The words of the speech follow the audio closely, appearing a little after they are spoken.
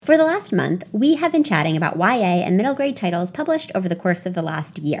For the last month, we have been chatting about YA and middle grade titles published over the course of the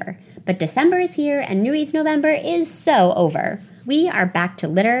last year. But December is here and New Reads November is so over. We are back to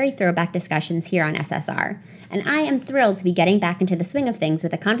literary throwback discussions here on SSR, and I am thrilled to be getting back into the swing of things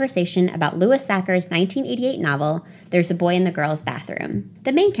with a conversation about Louis Sachar's 1988 novel, There's a Boy in the Girl's Bathroom.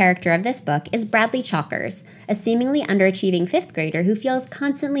 The main character of this book is Bradley Chalkers, a seemingly underachieving fifth grader who feels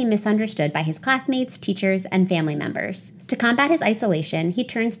constantly misunderstood by his classmates, teachers, and family members. To combat his isolation, he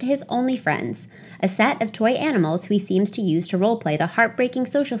turns to his only friends, a set of toy animals who he seems to use to roleplay the heartbreaking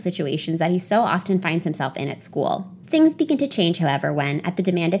social situations that he so often finds himself in at school. Things begin to change, however, when, at the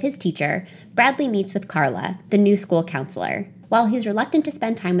demand of his teacher, Bradley meets with Carla, the new school counselor. While he's reluctant to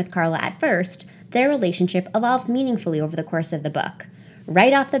spend time with Carla at first, their relationship evolves meaningfully over the course of the book.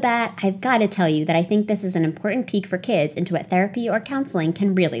 Right off the bat, I've got to tell you that I think this is an important peek for kids into what therapy or counseling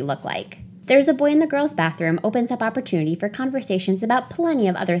can really look like. There's a Boy in the Girl's Bathroom opens up opportunity for conversations about plenty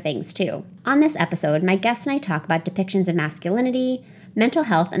of other things, too. On this episode, my guests and I talk about depictions of masculinity, mental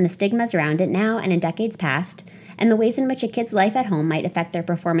health and the stigmas around it now and in decades past, and the ways in which a kid's life at home might affect their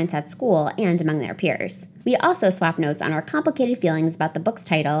performance at school and among their peers. We also swap notes on our complicated feelings about the book's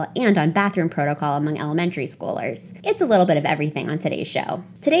title and on bathroom protocol among elementary schoolers. It's a little bit of everything on today's show.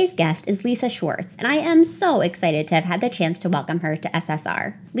 Today's guest is Lisa Schwartz, and I am so excited to have had the chance to welcome her to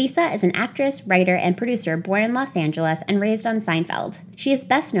SSR. Lisa is an actress, writer, and producer born in Los Angeles and raised on Seinfeld. She is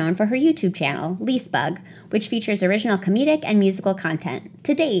best known for her YouTube channel, Leesebug, which features original comedic and musical content.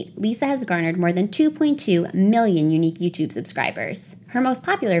 To date, Lisa has garnered more than 2.2 million unique YouTube subscribers. Her most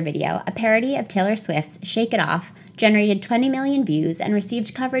popular video, a parody of Taylor Swift's Shake It Off, generated 20 million views and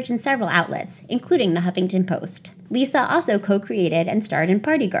received coverage in several outlets, including the Huffington Post. Lisa also co-created and starred in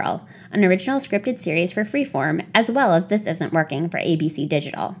Party Girl, an original scripted series for Freeform, as well as This Isn't Working for ABC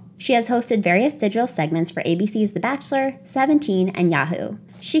Digital. She has hosted various digital segments for ABC's The Bachelor, 17, and Yahoo.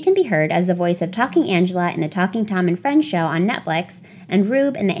 She can be heard as the voice of Talking Angela in the Talking Tom and Friends show on Netflix and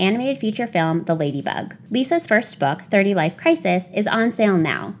Rube in the animated feature film The Ladybug. Lisa's first book, 30 Life Crisis, is on sale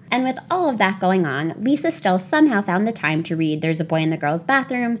now. And with all of that going on, Lisa still somehow found the time to read There's a Boy in the Girl's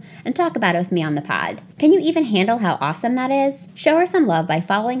Bathroom and talk about it with me on the pod. Can you even handle how awesome that is? Show her some love by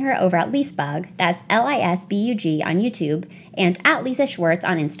following her over at Leesebug, that's Lisbug on YouTube, and at Lisa Schwartz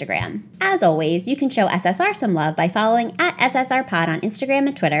on Instagram. As always, you can show SSR some love by following at SSR Pod on Instagram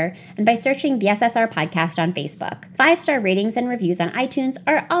and Twitter, and by searching the SSR Podcast on Facebook. 5-star ratings and reviews on iTunes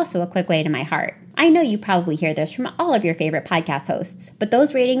are also a quick way to my heart. I know you probably hear this from all of your favorite podcast hosts, but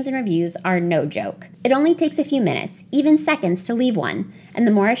those ratings and reviews are no joke. It only takes a few minutes, even seconds, to leave one, and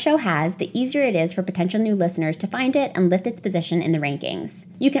the more a show has, the easier it is for potential new listeners to find it and lift its position in the rankings.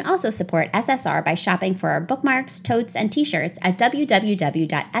 You can also support SSR by shopping for our bookmarks, totes, and t-shirts at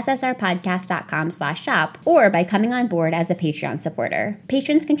www.ssrpodcast.com/shop or by coming on board as a Patreon supporter.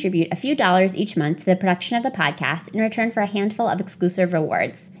 Patrons contribute a few dollars each month to the production of the podcast in return for a handful of exclusive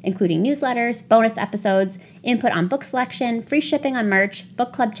rewards, including newsletters, bonus episodes, input on book selection, free shipping on merch,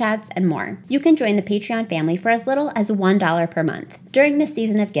 book club chats, and more. You can join the Patreon family for as little as $1 per month. During this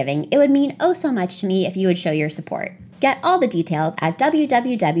season of giving, it would mean oh so much to me if you would show your support. Get all the details at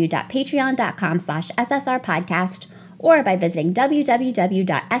www.patreon.com/ssrpodcast or by visiting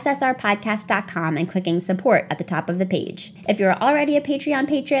www.ssrpodcast.com and clicking support at the top of the page. If you're already a Patreon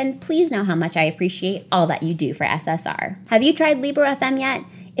patron, please know how much I appreciate all that you do for SSR. Have you tried Libro.fm yet?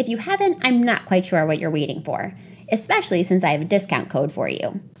 If you haven't, I'm not quite sure what you're waiting for, especially since I have a discount code for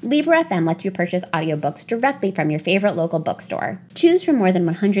you. Libro.fm lets you purchase audiobooks directly from your favorite local bookstore. Choose from more than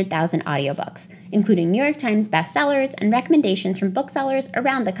 100,000 audiobooks, including New York Times bestsellers and recommendations from booksellers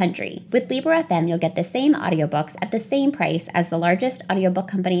around the country. With Libro.fm, you'll get the same audiobooks at the same price as the largest audiobook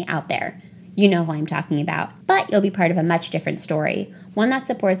company out there. You know who I'm talking about. But you'll be part of a much different story, one that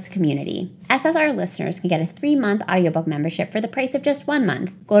supports the community. SSR listeners can get a 3-month audiobook membership for the price of just 1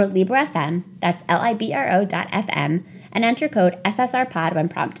 month. Go to Libro.fm, that's Libro.fm, and enter code SSRPOD when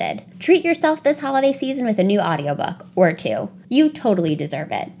prompted. Treat yourself this holiday season with a new audiobook, or 2. You totally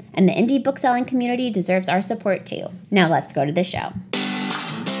deserve it. And the indie bookselling community deserves our support too. Now let's go to the show.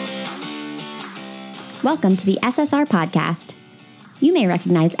 Welcome to the SSR Podcast. You may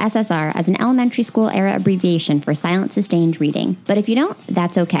recognize SSR as an elementary school era abbreviation for silent sustained reading, but if you don't,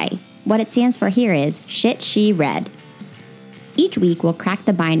 that's okay. What it stands for here is Shit She Read. Each week, we'll crack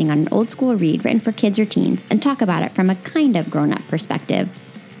the binding on an old school read written for kids or teens and talk about it from a kind of grown-up perspective.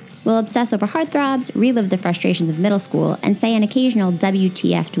 We'll obsess over heartthrobs, relive the frustrations of middle school, and say an occasional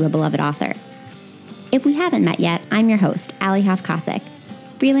WTF to a beloved author. If we haven't met yet, I'm your host, Allie Hoff-Kosick,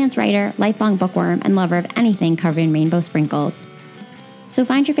 freelance writer, lifelong bookworm, and lover of anything covered in rainbow sprinkles. So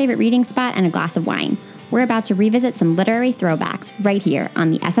find your favorite reading spot and a glass of wine. we're about to revisit some literary throwbacks right here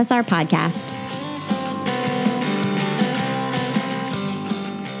on the SSR podcast.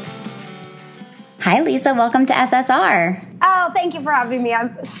 Hi, Lisa. Welcome to SSR. Oh, thank you for having me.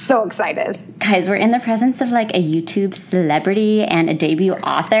 I'm so excited. Guys, we're in the presence of like a YouTube celebrity and a debut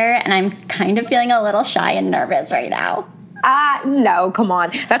author, and I'm kind of feeling a little shy and nervous right now. No, come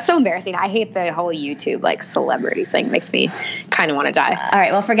on. That's so embarrassing. I hate the whole YouTube, like, celebrity thing. Makes me kind of want to die. All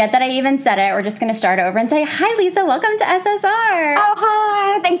right, well, forget that I even said it. We're just going to start over and say, hi, Lisa. Welcome to SSR. Oh,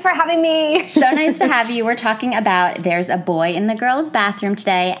 hi. Thanks for having me. So nice to have you. We're talking about There's a Boy in the Girls' Bathroom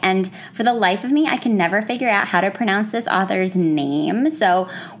today, and for the life of me, I can never figure out how to pronounce this author's name. So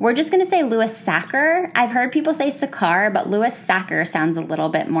we're just going to say Louis Sachar. I've heard people say Sachar, but Louis Sachar sounds a little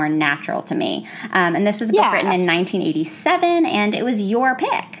bit more natural to me. And this was a book written in 1987. And it was your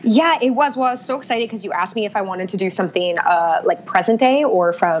pick. Yeah, it was. Well, I was so excited because you asked me if I wanted to do something like present day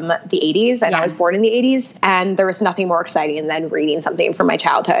or from the 80s. And I was born in the 80s. And there was nothing more exciting than reading something from my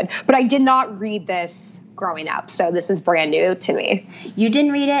childhood. But I did not read this growing up. So this is brand new to me. You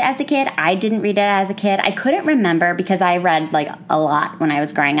didn't read it as a kid. I didn't read it as a kid. I couldn't remember because I read like a lot when I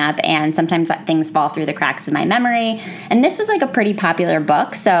was growing up, and sometimes things fall through the cracks of my memory. And this was like a pretty popular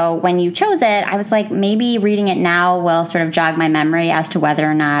book. So when you chose it, I was like, maybe reading it now will sort of jog my memory as to whether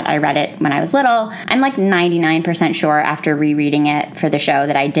or not I read it when I was little. I'm like 99% sure after rereading it for the show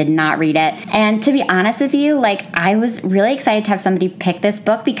that I did not read it. And to be honest with you, like I was really excited to have somebody pick this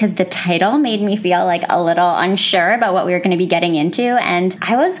book because the title made me feel like a little unsure about what we were going to be getting into, and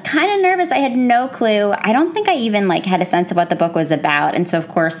I was kind of nervous. I had no clue. I don't think I even like had a sense of what the book was about, and so of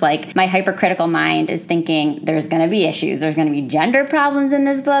course like my hypercritical mind is thinking there's going to be issues, there's going to be gender problems in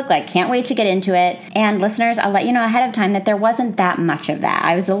this book, like can't wait to get into it. And listeners, I'll let you know ahead of time that there wasn't that much of that.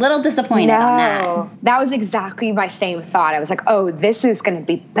 I was a little disappointed on that. That was exactly my same thought. I was like, oh, this is going to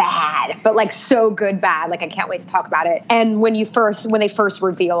be bad, but like so good bad. Like I can't wait to talk about it. And when they first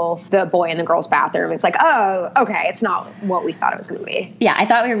reveal the boy in the girl's bathroom, it's like, oh, okay, it's not what we thought it was going to be. Yeah, I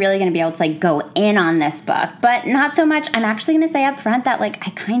thought we were really going to be able to like go in on this book, but not so much. I'm actually going to say up front that like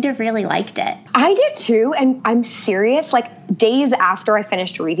I kind of really liked it. I did too, and I'm serious. Like days after I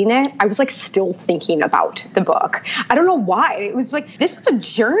finished reading it, I was like still thinking about the book. I don't know why. It was like this was a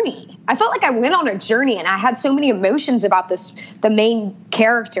journey. I felt like I went on a journey, and I had so many emotions about the main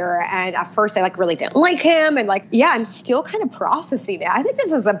character. And at first, I like really didn't like him, and like I'm still kind of processing it. I think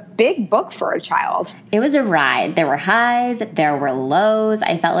this is a big book for a child. It was a ride. There were highs, there were lows.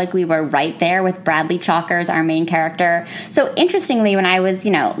 I felt like we were right there with Bradley Chalkers, our main character. So interestingly, when I was,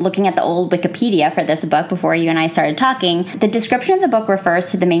 looking at the old Wikipedia for this book before you and I started talking, the description of the book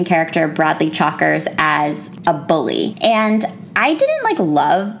refers to the main character, Bradley Chalkers, as a bully. And I didn't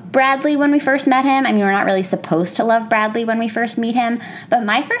love Bradley when we first met him. I mean, we're not really supposed to love Bradley when we first meet him, but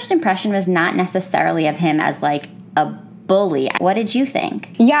my first impression was not necessarily of him as a bully. What did you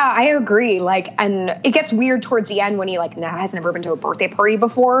think? Yeah, I agree. And it gets weird towards the end when he has never been to a birthday party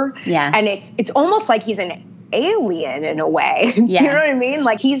before. Yeah. And it's almost like he's an alien in a way. Do you know what I mean?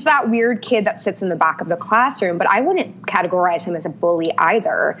 Like he's that weird kid that sits in the back of the classroom, but I wouldn't categorize him as a bully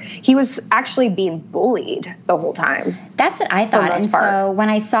either. He was actually being bullied the whole time. That's what I thought. And so when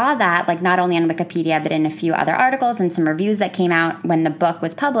I saw that, not only on Wikipedia, but in a few other articles and some reviews that came out when the book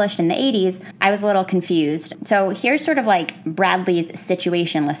was published in the 80s, I was a little confused. So here's sort of Bradley's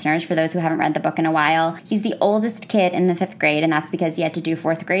situation, listeners, for those who haven't read the book in a while. He's the oldest kid in the 5th grade, and that's because he had to do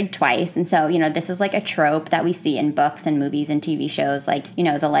 4th grade twice. And so, this is a trope that we see in books and movies and TV shows,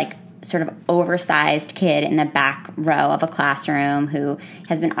 the sort of oversized kid in the back row of a classroom who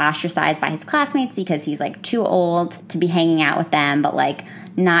has been ostracized by his classmates because he's too old to be hanging out with them, but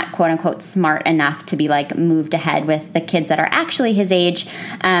not quote unquote smart enough to be moved ahead with the kids that are actually his age.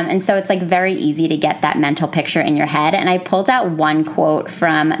 And so it's very easy to get that mental picture in your head. And I pulled out one quote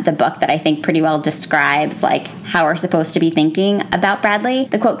from the book that I think pretty well describes how we're supposed to be thinking about Bradley.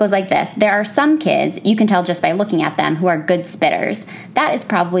 The quote goes like this: "There are some kids, you can tell just by looking at them, who are good spitters. That is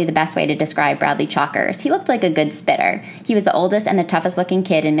probably the best way to describe Bradley Chalkers. He looked like a good spitter. He was the oldest and the toughest looking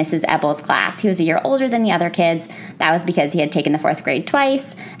kid in Mrs. Ebble's class. He was a year older than the other kids. That was because he had taken the 4th grade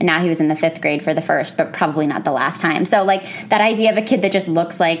twice, and now he was in the 5th grade for the first, but probably not the last time." So that idea of a kid that just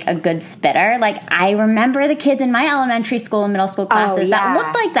looks like a good spitter, I remember the kids in my elementary school and middle school classes that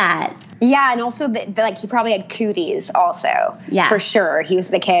looked like that. Yeah, and also like he probably had cooties also. Yeah. For sure. He was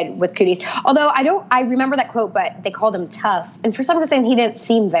the kid with cooties. Although I remember that quote, but they called him tough. And for some reason he didn't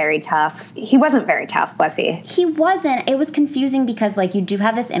seem very tough. He wasn't very tough, was he? He wasn't. It was confusing because like you do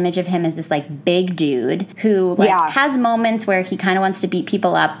have this image of him as this like big dude who like has moments where he kind of wants to beat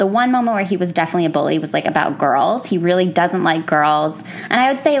people up. The one moment where he was definitely a bully was like about girls. He really doesn't like girls. And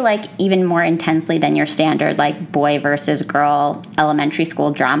I would say like even more intensely than your standard like boy versus girl elementary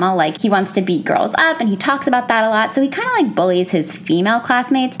school drama. Like he wants to beat girls up and he talks about that a lot. So he kind of like bullies his female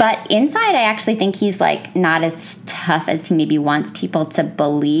classmates. But inside I actually think he's like not as tough as he maybe wants people to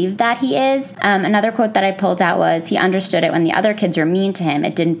believe that he is. Another quote that I pulled out was, he understood it when the other kids were mean to him.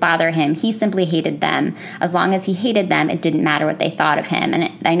 It didn't bother him. He simply hated them. As long as he hated them, it didn't matter what they thought of him.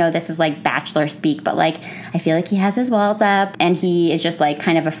 And I know this is like bachelor speak, but like I feel like he has his walls up and he is just like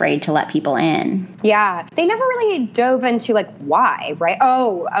kind of afraid to let people in. Yeah. They never really dove into like why, right?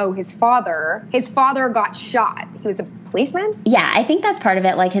 Oh, his father got shot. He was a policeman? Yeah, I think that's part of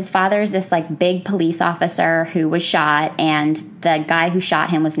it. Like his father's this like big police officer who was shot, and the guy who shot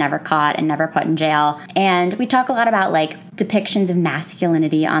him was never caught and never put in jail. And we talk a lot about like depictions of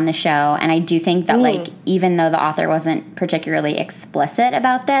masculinity on the show, and I do think that like even though the author wasn't particularly explicit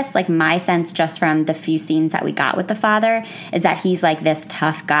about this, like my sense just from the few scenes that we got with the father is that he's like this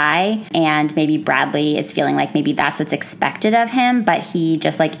tough guy, and maybe Bradley is feeling like maybe that's what's expected of him, but he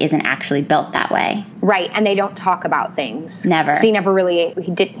just like isn't actually built that way. Right, and they don't talk about things. Never. So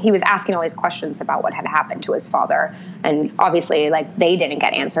he was asking all these questions about what had happened to his father, and obviously like they didn't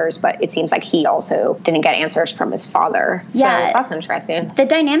get answers, but it seems like he also didn't get answers from his father. Yeah. So that's interesting. The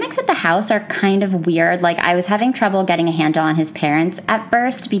dynamics at the house are kind of weird. Like I was having trouble getting a handle on his parents at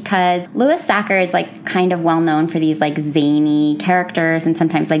first because Louis Sacker is like kind of well known for these like zany characters and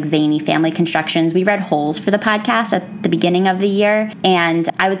sometimes like zany family constructions. We read Holes for the podcast at the beginning of the year, and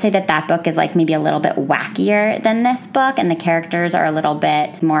I would say that book is like maybe a little bit wackier than this book, and the characters are a little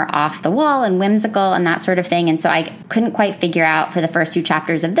bit more off the wall and whimsical and that sort of thing. And so I couldn't quite figure out for the first few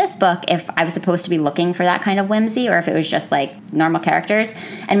chapters of this book if I was supposed to be looking for that kind of whimsy or if it was just like normal characters.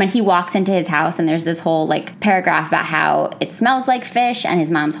 And when he walks into his house and there's this whole like paragraph about how it smells like fish and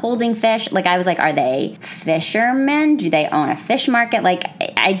his mom's holding fish, like I was like, are they fishermen? Do they own a fish market? Like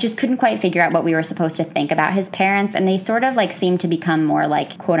I just couldn't quite figure out what we were supposed to think about his parents, and they sort of like seem to become more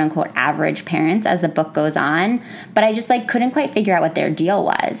like quote unquote average parents as the book goes on, but I just like couldn't quite figure out what their deal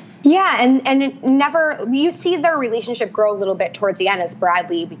was. Yeah, and it never, you see their relationship grow a little bit towards the end as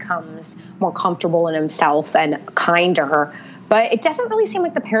Bradley becomes more comfortable in himself and kinder, but it doesn't really seem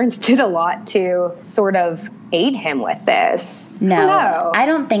like the parents did a lot to sort of aid him with this. No, I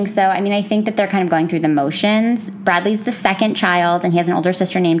don't think so. I mean, I think that they're kind of going through the motions. Bradley's the second child, and he has an older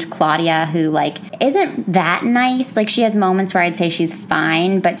sister named Claudia who, like, isn't that nice. Like, she has moments where I'd say she's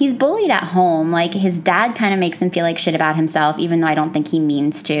fine, but he's bullied at home. Like, his dad kind of makes him feel like shit about himself, even though I don't think he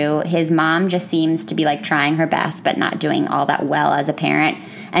means to. His mom just seems to be, like, trying her best, but not doing all that well as a parent.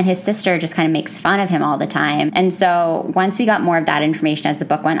 And his sister just kind of makes fun of him all the time. And so once we got more of that information as the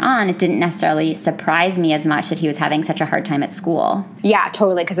book went on, it didn't necessarily surprise me as much that he was having such a hard time at school. Yeah,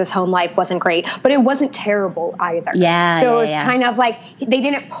 totally, because his home life wasn't great, but it wasn't terrible either. Yeah, so it was kind of like they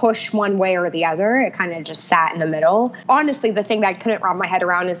didn't push one way or the other. It kind of just sat in the middle. Honestly, the thing that I couldn't wrap my head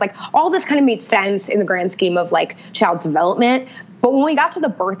around is like all this kind of made sense in the grand scheme of like child development. But when we got to the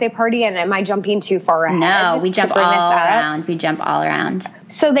birthday party, and am I jumping too far ahead? No, we jump all around. We jump all around.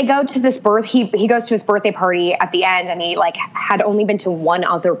 So they go to this he goes to his birthday party at the end, and he like had only been to one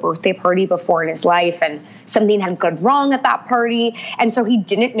other birthday party before in his life, and something had gone wrong at that party. And so he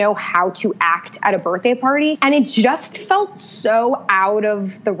didn't know how to act at a birthday party. And it just felt so out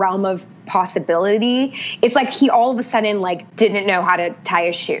of the realm of possibility. It's like he all of a sudden like didn't know how to tie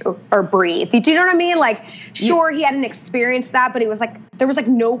a shoe or breathe. Do you know what I mean? Like, sure, he hadn't experienced that, but it was like there was like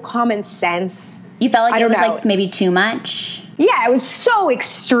no common sense. You felt like it was like maybe too much? Yeah, it was so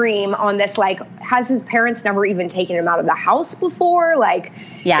extreme on this. Like, has his parents never even taken him out of the house before? Like,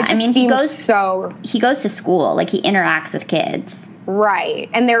 yeah, I mean, he goes to school. Like, he interacts with kids. Right.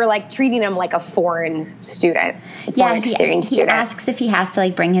 And they're like treating him like a foreign student. He asks if he has to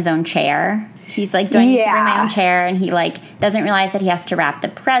like bring his own chair. He's like, do I need to bring my own chair? And he like doesn't realize that he has to wrap the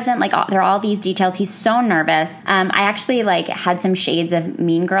present. Like there are all these details. He's so nervous. I actually like had some shades of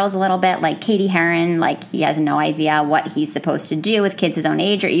Mean Girls a little bit. Like Katie Heron, like he has no idea what he's supposed to do with kids his own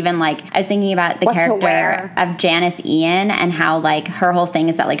age. Or even like I was thinking about the character of Janice Ian and how like her whole thing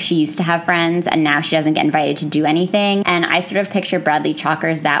is that like she used to have friends and now she doesn't get invited to do anything. And I sort of picture Bradley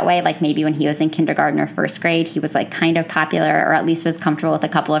Chalkers that way. Like maybe when he was in kindergarten or first grade, he was like kind of popular or at least was comfortable with a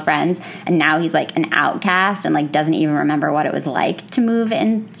couple of friends. And now he's like an outcast and like doesn't even remember what it was like to move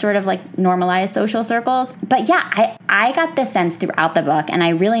in sort of like normalized social circles. But yeah, I got this sense throughout the book, and I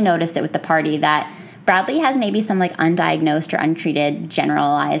really noticed it with the party, that Bradley has maybe some like undiagnosed or untreated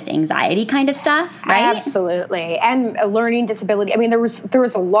generalized anxiety kind of stuff, right? Absolutely. And a learning disability. I mean, there was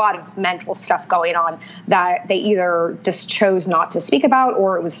a lot of mental stuff going on that they either just chose not to speak about,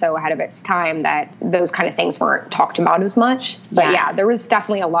 or it was so ahead of its time that those kind of things weren't talked about as much. But yeah, there was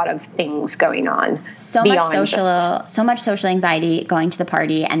definitely a lot of things going on. So much social anxiety going to the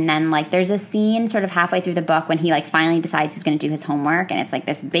party. And then like there's a scene sort of halfway through the book when he like finally decides he's going to do his homework, and it's like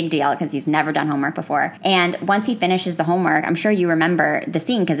this big deal because he's never done homework before. And once he finishes the homework, I'm sure you remember the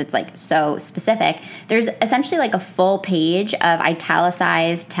scene because it's like so specific. There's essentially like a full page of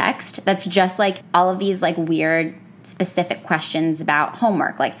italicized text that's just like all of these like weird specific questions about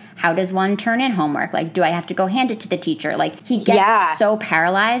homework. Like, how does one turn in homework? Like, do I have to go hand it to the teacher? Like, he gets so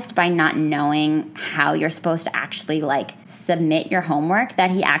paralyzed by not knowing how you're supposed to actually like submit your homework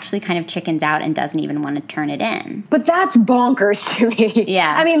that he actually kind of chickens out and doesn't even want to turn it in. But that's bonkers to me.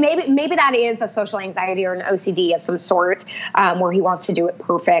 Yeah. I mean, maybe that is a social anxiety or an OCD of some sort, where he wants to do it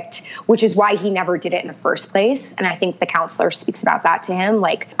perfect, which is why he never did it in the first place. And I think the counselor speaks about that to him.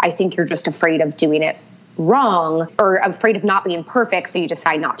 Like, I think you're just afraid of doing it wrong, or afraid of not being perfect, so you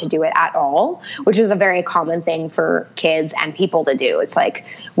decide not to do it at all, which is a very common thing for kids and people to do. It's like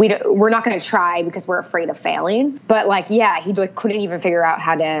we're not going to try because we're afraid of failing. But like, yeah, he like couldn't even figure out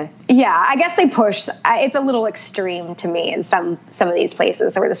how to. Yeah, I guess they push. It's a little extreme to me in some of these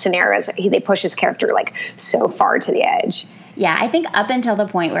places where the scenarios they push his character like so far to the edge. Yeah, I think up until the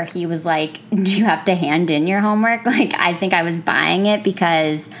point where he was like, do you have to hand in your homework? Like, I think I was buying it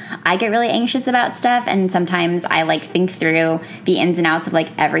because I get really anxious about stuff. And sometimes I like think through the ins and outs of like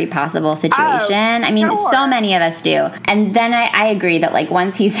every possible situation. I mean, so many of us do. And then I agree that like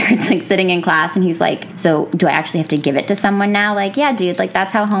once he starts like sitting in class and he's like, so do I actually have to give it to someone now? Like, yeah, dude, like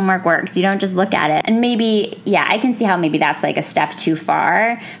that's how homework works. You don't just look at it. And maybe, yeah, I can see how maybe that's like a step too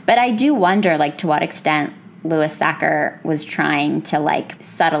far. But I do wonder like to what extent Louis Sachar was trying to like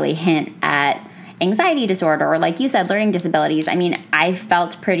subtly hint at anxiety disorder, or like you said, learning disabilities. I mean, I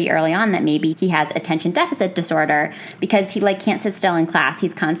felt pretty early on that maybe he has attention deficit disorder because he like can't sit still in class.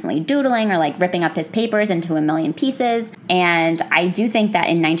 He's constantly doodling or like ripping up his papers into a million pieces. And I do think that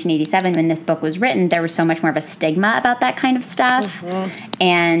in 1987, when this book was written, there was so much more of a stigma about that kind of stuff.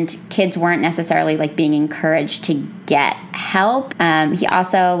 And kids weren't necessarily like being encouraged to get help. He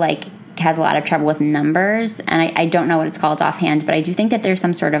also like has a lot of trouble with numbers, and I don't know what it's called offhand, but I do think that there's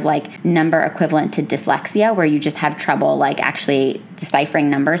some sort of like number equivalent to dyslexia where you just have trouble like actually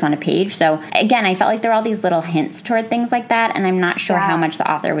deciphering numbers on a page. So again, I felt like there were all these little hints toward things like that, and I'm not sure how much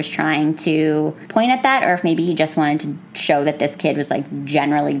the author was trying to point at that, or if maybe he just wanted to show that this kid was like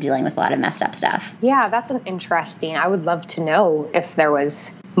generally dealing with a lot of messed up stuff. Yeah, that's an interesting. I would love to know if there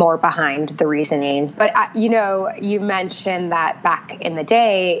was more behind the reasoning. But, you mentioned that back in the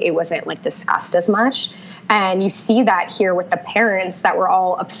day, it wasn't like discussed as much. And you see that here with the parents that were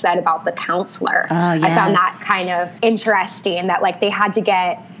all upset about the counselor. Oh, yes. I found that kind of interesting that like they had to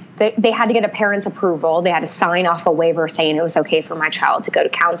get a parent's approval. They had to sign off a waiver saying it was okay for my child to go to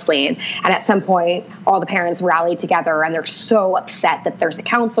counseling. And at some point, all the parents rallied together and they're so upset that there's a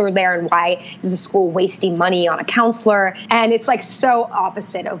counselor there, and why is the school wasting money on a counselor? And it's like so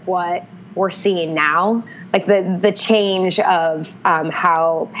opposite of what we're seeing now, like the change of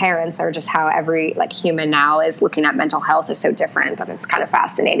how parents are, just how every like human now is looking at mental health is so different. But it's kind of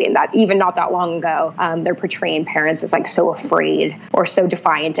fascinating that even not that long ago, they're portraying parents as like so afraid or so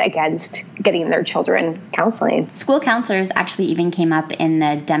defiant against getting their children counseling. School counselors actually even came up in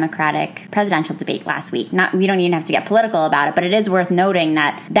the Democratic presidential debate last week. We don't even have to get political about it, but it is worth noting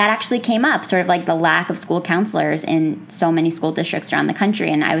that actually came up, sort of like the lack of school counselors in so many school districts around the country.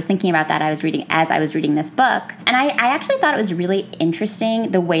 And I was thinking about that as I was reading this book. And I actually thought it was really interesting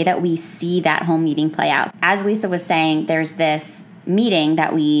the way that we see that whole meeting play out. As Lisa was saying, there's this meeting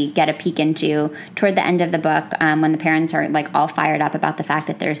that we get a peek into toward the end of the book, when the parents are like all fired up about the fact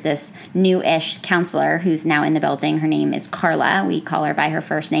that there's this new-ish counselor who's now in the building. Her name is Carla. We call her by her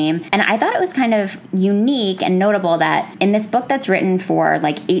first name. And I thought it was kind of unique and notable that in this book that's written for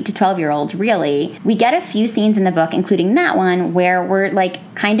like 8 to 12-year-olds, really, we get a few scenes in the book, including that one, where we're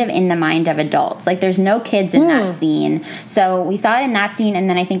like kind of in the mind of adults. Like there's no kids in that scene. So we saw it in that scene, and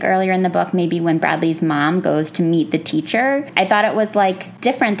then I think earlier in the book, maybe when Bradley's mom goes to meet the teacher, I thought it it was like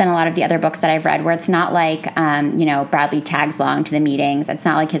different than a lot of the other books that I've read, where it's not like, Bradley tags along to the meetings. It's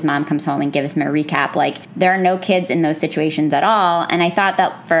not like his mom comes home and gives him a recap. Like, there are no kids in those situations at all. And I thought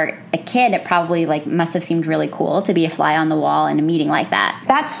that for a kid, it probably like must have seemed really cool to be a fly on the wall in a meeting like that.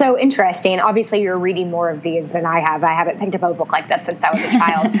 That's so interesting. Obviously, you're reading more of these than I have. I haven't picked up a book like this since I was a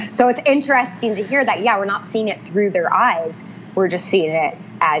child. So it's interesting to hear that, we're not seeing it through their eyes. We're just seeing it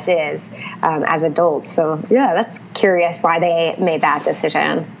as is, as adults. So that's curious why they made that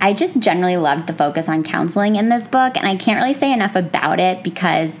decision. I just generally loved the focus on counseling in this book, and I can't really say enough about it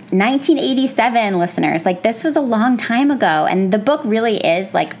because 1987, listeners, like this was a long time ago, and the book really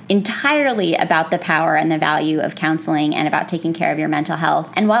is like entirely about the power and the value of counseling and about taking care of your mental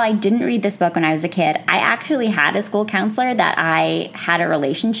health. And while I didn't read this book when I was a kid, I actually had a school counselor that I had a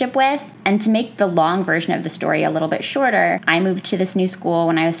relationship with. And to make the long version of the story a little bit shorter, I moved to this new school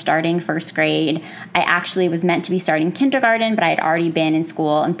when I was starting first grade. I actually was meant to be starting kindergarten, but I had already been in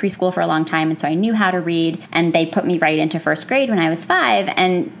school and preschool for a long time, and so I knew how to read, and they put me right into first grade when I was 5,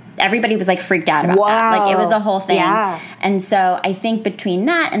 and everybody was like freaked out about that. Like, it was a whole thing. Yeah. And so I think between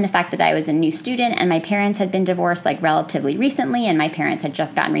that and the fact that I was a new student and my parents had been divorced like relatively recently and my parents had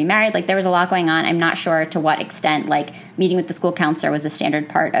just gotten remarried, like there was a lot going on. I'm not sure to what extent like meeting with the school counselor was a standard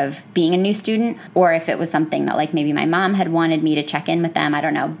part of being a new student, or if it was something that like maybe my mom had wanted me to check in with them. I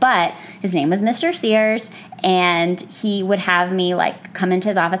don't know. But his name was Mr. Sears, and he would have me like come into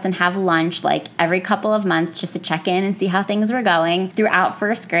his office and have lunch like every couple of months just to check in and see how things were going throughout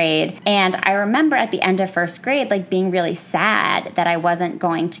first grade. And I remember at the end of first grade, like being really sad that I wasn't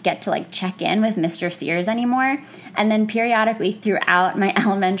going to get to like check in with Mr. Sears anymore. And then periodically throughout my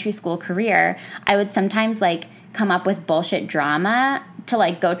elementary school career, I would sometimes like come up with bullshit drama to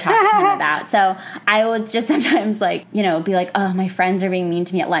like go talk to him about. So I would just sometimes like, be like, oh, my friends are being mean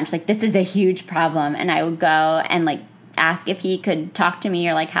to me at lunch. Like, this is a huge problem. And I would go and like ask if he could talk to me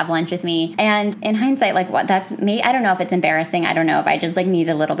or like have lunch with me. And in hindsight, like what that's me, I don't know if it's embarrassing. I don't know if I just like need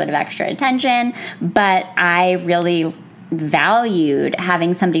a little bit of extra attention, but I really valued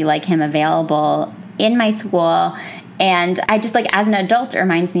having somebody like him available in my school. And I just like, as an adult, it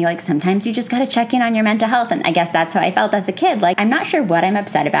reminds me like sometimes you just got to check in on your mental health. And I guess that's how I felt as a kid. Like, I'm not sure what I'm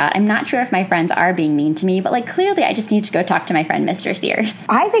upset about. I'm not sure if my friends are being mean to me, but like clearly I just need to go talk to my friend, Mr. Sears.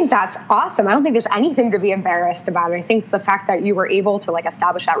 I think that's awesome. I don't think there's anything to be embarrassed about. I think the fact that you were able to like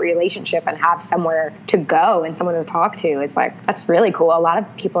establish that relationship and have somewhere to go and someone to talk to is like, that's really cool. A lot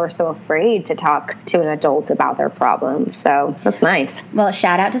of people are so afraid to talk to an adult about their problems. So that's nice. Well,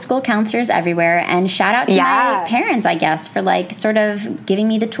 shout out to school counselors everywhere, and shout out to my parents, I guess, for like sort of giving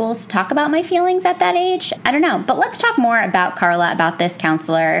me the tools to talk about my feelings at that age. I don't know. But let's talk more about Carla, about this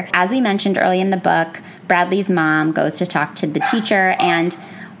counselor. As we mentioned early in the book, Bradley's mom goes to talk to the teacher, and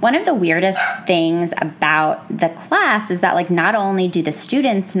one of the weirdest things about the class is that like not only do the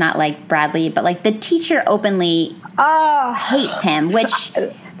students not like Bradley, but like the teacher openly hates him, which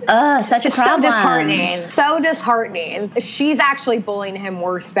such a problem. So disheartening. She's actually bullying him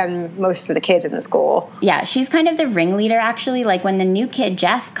worse than most of the kids in the school. Yeah, she's kind of the ringleader, actually. Like, when the new kid,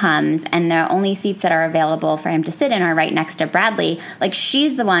 Jeff, comes and the only seats that are available for him to sit in are right next to Bradley, like,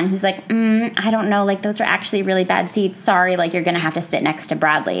 she's the one who's like, I don't know, like, those are actually really bad seats. Sorry, like, you're going to have to sit next to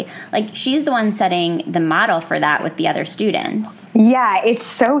Bradley. Like, she's the one setting the model for that with the other students. Yeah, it's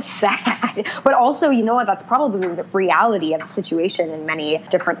so sad. But also, you know what, that's probably the reality of the situation in many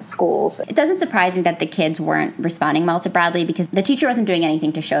different schools. It doesn't surprise me that the kids weren't responding well to Bradley because the teacher wasn't doing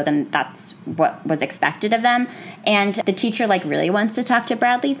anything to show them that's what was expected of them. And the teacher like really wants to talk to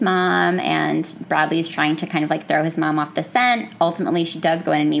Bradley's mom, and Bradley's trying to kind of like throw his mom off the scent. Ultimately, she does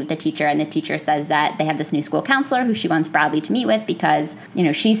go in and meet with the teacher, and the teacher says that they have this new school counselor who she wants Bradley to meet with because,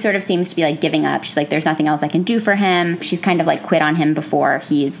 she sort of seems to be like giving up. She's like, there's nothing else I can do for him. She's kind of like quit on him before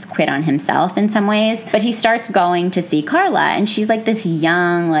he's quit on himself in some ways. But he starts going to see Carla, and she's like this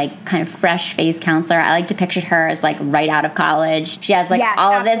young, like kind of fresh faced counselor. I like to picture her as like right out of college. She has like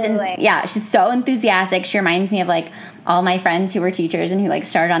all of this, and she's so enthusiastic. She reminds me of like all my friends who were teachers and who like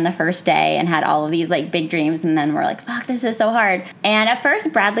started on the first day and had all of these like big dreams, and then were like, fuck, this is so hard. And at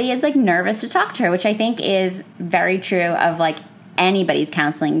first Bradley is like nervous to talk to her, which I think is very true of like anybody's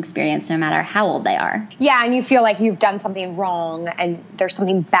counseling experience, no matter how old they are. Yeah, and you feel like you've done something wrong and there's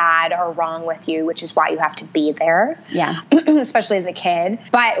something bad or wrong with you, which is why you have to be there. Yeah. Especially as a kid.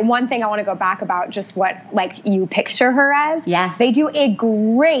 But one thing I want to go back about just what like you picture her as. Yeah. They do a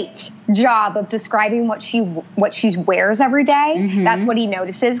great job of describing what she wears every day. Mm-hmm. That's what he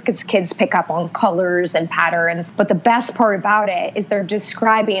notices, because kids pick up on colors and patterns. But the best part about it is they're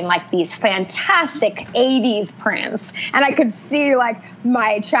describing like these fantastic 80s prints. And I could see literally like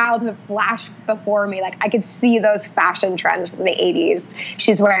my childhood flash before me. Like I could see those fashion trends from the 80s.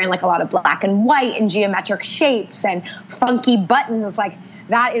 She's wearing like a lot of black and white and geometric shapes and funky buttons. Like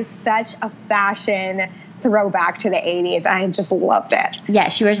that is such a fashion throwback to the 80s. I just loved it. Yeah,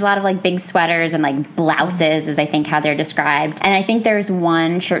 she wears a lot of like big sweaters and like blouses is I think how they're described. And I think there's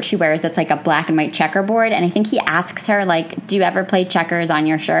one shirt she wears that's like a black and white checkerboard, and I think he asks her like, do you ever play checkers on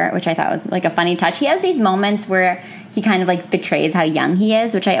your shirt? Which I thought was like a funny touch. He has these moments where he kind of like betrays how young he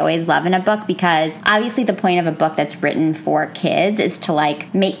is, which I always love in a book, because obviously the point of a book that's written for kids is to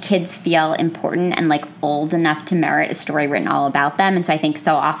like make kids feel important and like old enough to merit a story written all about them. And so I think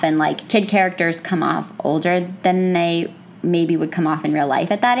so often like kid characters come off older than they maybe would come off in real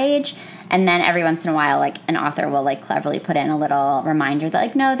life at that age. And then every once in a while, like an author will like cleverly put in a little reminder that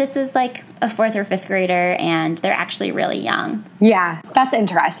like, no, this is like a 4th or 5th grader and they're actually really young. Yeah, that's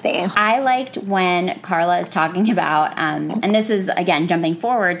interesting. I liked when Carla is talking about, and this is again jumping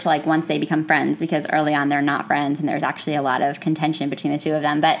forward to like once they become friends, because early on they're not friends and there's actually a lot of contention between the two of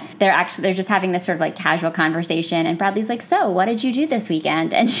them. But they're just having this sort of like casual conversation, and Bradley's like, so what did you do this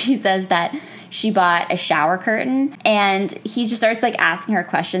weekend? And she says that she bought a shower curtain, and he just starts like asking her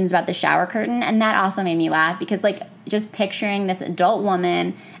questions about the shower curtain. And that also made me laugh, because like just picturing this adult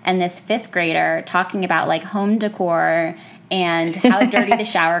woman and this 5th grader talking about like home decor and how dirty the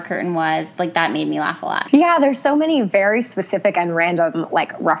shower curtain was, like that made me laugh a lot. Yeah, there's so many very specific and random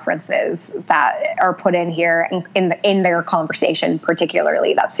like references that are put in here in their conversation,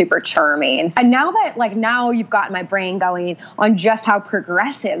 particularly. That's super charming. And now you've got my brain going on just how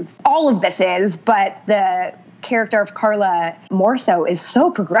progressive all of this is, but the character of Carla more so is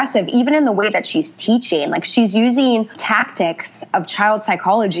so progressive, even in the way that she's teaching. Like she's using tactics of child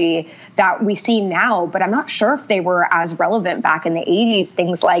psychology that we see now, but I'm not sure if they were as relevant back in the 80s.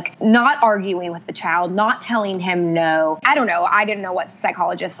 Things like not arguing with the child, not telling him no. I don't know. I didn't know what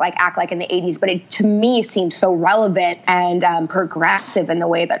psychologists like act like in the 80s, but it to me seemed so relevant and progressive in the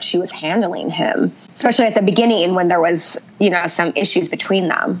way that she was handling him, especially at the beginning when there was, some issues between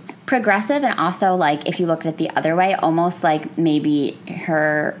them. Progressive, and also like if you look at it the other way, almost like maybe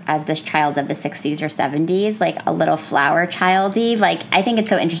her as this child of the 60s or 70s, like a little flower childy. Like I think it's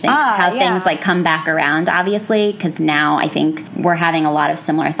so interesting how things like come back around, obviously, because now I think we're having a lot of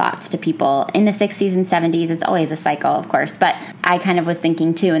similar thoughts to people in the 60s and 70s. It's always a cycle, of course, but I kind of was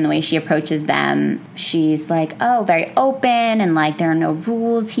thinking too, in the way she approaches them, she's like, oh, very open, and like there are no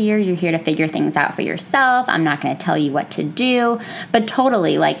rules here. You're here to figure things out for yourself. I'm not going to tell you what to do. But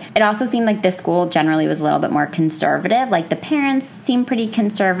totally, like it also seemed like this school generally was a little bit more conservative. Like the parents seem pretty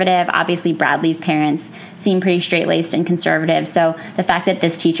conservative. Obviously, Bradley's parents seem pretty straight-laced and conservative. So the fact that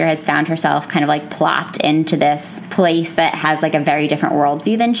this teacher has found herself kind of like plopped into this place that has like a very different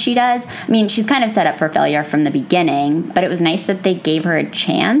worldview than she does. I mean, she's kind of set up for failure from the beginning, but it was nice that they gave her a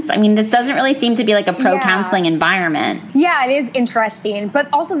chance. I mean, this doesn't really seem to be like a pro-counseling environment. Yeah, it is interesting. But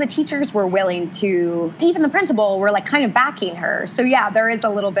also the teachers were willing to, even the principal were like kind of backing her. So yeah, there is a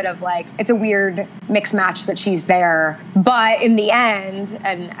little bit of like, it's a weird mix match that she's there. But in the end,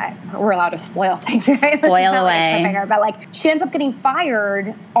 and we're allowed to spoil things, right? Spoil away. But like she ends up getting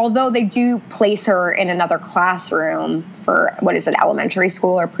fired, although they do place her in another classroom for, what is it, elementary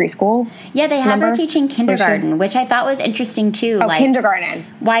school or preschool? Yeah, they have her teaching kindergarten, which I thought was interesting too. Oh, like, kindergarten.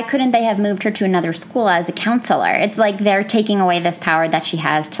 Why couldn't they have moved her to another school as a counselor? It's like they're taking away this power that she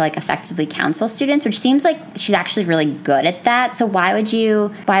has to like effectively counsel students, which seems like she's actually really good at that. So why would you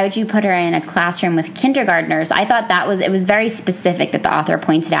put her in a classroom with kindergartners? I thought it was very specific that the author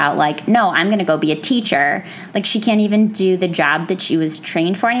pointed out, like, no, I'm going to go be a teacher. Like, she can't even do the job that she was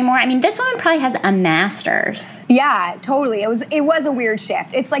trained for anymore. I mean, this woman probably has a master's. Yeah, totally. It was a weird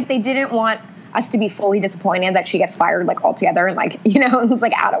shift. It's like they didn't want us to be fully disappointed that she gets fired like altogether and like, it was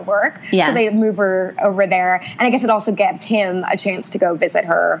like out of work. Yeah. So they move her over there. And I guess it also gives him a chance to go visit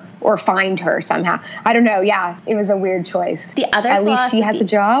her or find her somehow. I don't know. Yeah. It was a weird choice. At least she has a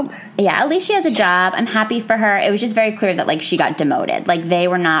job. Yeah. At least she has a job. I'm happy for her. It was just very clear that like she got demoted. Like they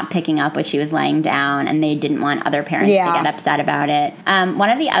were not picking up what she was laying down, and they didn't want other parents to get upset about it. One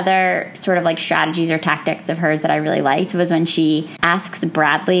of the other sort of like strategies or tactics of hers that I really liked was when she asks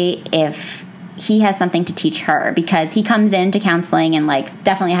Bradley if he has something to teach her, because he comes into counseling and like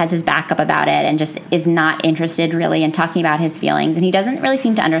definitely has his back up about it and just is not interested really in talking about his feelings. And he doesn't really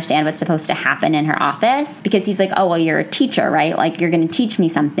seem to understand what's supposed to happen in her office, because he's like, oh, well, you're a teacher, right? Like you're going to teach me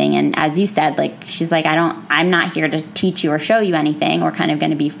something. And as you said, like, she's like, I'm not here to teach you or show you anything. We're kind of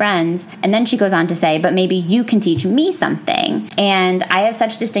going to be friends. And then she goes on to say, but maybe you can teach me something. And I have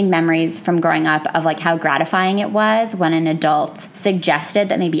such distinct memories from growing up of like how gratifying it was when an adult suggested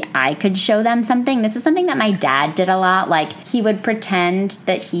that maybe I could show them him something. This is something that my dad did a lot. Like, he would pretend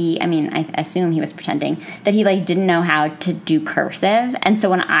that I assume he was pretending that he, like, didn't know how to do cursive. And so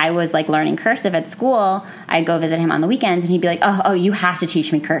when I was, like, learning cursive at school, I'd go visit him on the weekends, and he'd be like, oh, you have to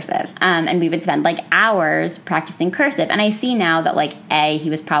teach me cursive. And we would spend, like, hours practicing cursive. And I see now that, like, he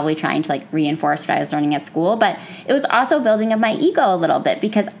was probably trying to, like, reinforce what I was learning at school, but it was also building up my ego a little bit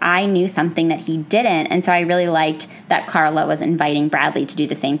because I knew something that he didn't. And so I really liked that Carla was inviting Bradley to do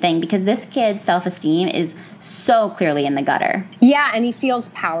the same thing, because this kid's self-esteem is so clearly in the gutter. Yeah, and he feels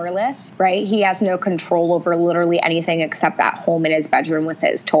powerless, right? He has no control over literally anything except at home in his bedroom with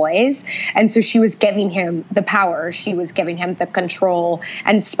his toys. And so she was giving him the power. She was giving him the control.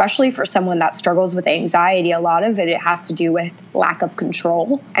 And especially for someone that struggles with anxiety, a lot of it has to do with lack of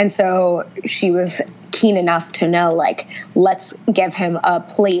control. And so she was keen enough to know, like, let's give him a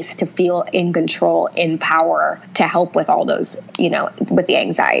place to feel in control, in power, to help with all those, with the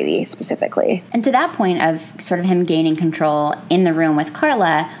anxiety specifically. And to that point of sort of him gaining control in the room with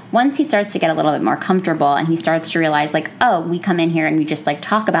Carla, once he starts to get a little bit more comfortable and he starts to realize, like, oh, we come in here and we just, like,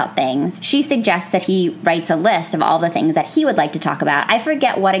 talk about things, she suggests that he writes a list of all the things that he would like to talk about. I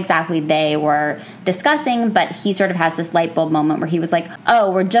forget what exactly they were discussing, but he sort of has this light bulb moment where he was like,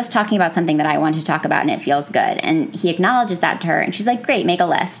 oh, we're just talking about something that I wanted to talk about and it feels good. And he acknowledges that to her, and she's like, great, make a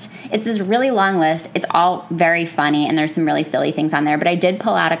list. It's this really long list. It's all very funny, and there's some really silly things on there, but I did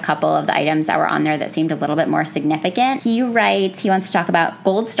pull out a couple of the items that were on there that seemed a little bit more significant. He writes, he wants to talk about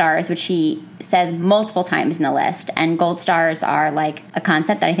gold stars, which he says multiple times in the list. And gold stars are like a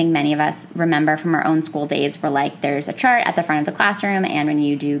concept that I think many of us remember from our own school days, where, like, there's a chart at the front of the classroom, and when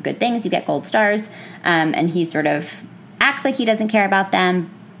you do good things, you get gold stars. And he sort of acts like he doesn't care about them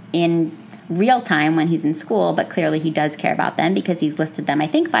in real time when he's in school, but clearly he does care about them because he's listed them, I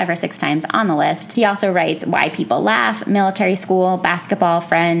think, 5 or 6 times on the list. He also writes why people laugh, military school, basketball,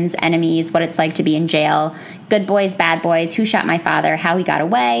 friends, enemies, what it's like to be in jail, good boys, bad boys, who shot my father, how he got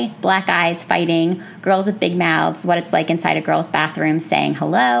away, black eyes, fighting, girls with big mouths, what it's like inside a girl's bathroom, saying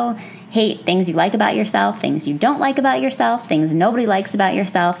hello, hate, things you like about yourself, things you don't like about yourself, things nobody likes about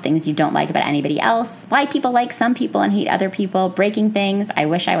yourself, things you don't like about anybody else, why people like some people and hate other people, breaking things, I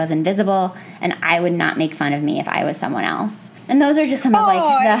wish I was invisible, and I would not make fun of me if I was someone else. And those are just some of,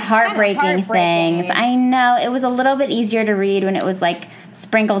 like, the heartbreaking things. I know. It was a little bit easier to read when it was, like,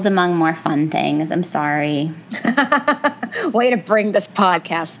 sprinkled among more fun things. I'm sorry. Way to bring this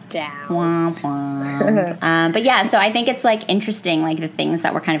podcast down. Womp womp. But yeah, so I think it's, like, interesting, like, the things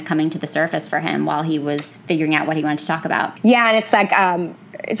that were kind of coming to the surface for him while he was figuring out what he wanted to talk about. Yeah, and it's like,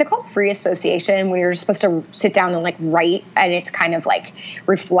 is it called free association, when you're just supposed to sit down and, like, write, and it's kind of like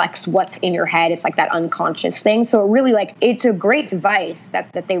reflects what's in your head? It's like that unconscious thing. So it really, like, it's a great device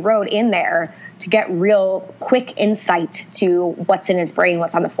that they wrote in there to get real quick insight to what's in his brain,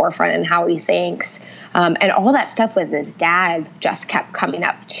 what's on the forefront, and how he thinks. And all that stuff with his dad just kept coming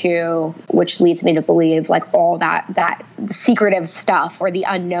up too, which leads me to believe, like, all that secretive stuff or the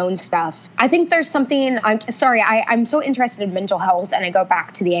unknown stuff. I think there's something, I'm so interested in mental health, and I go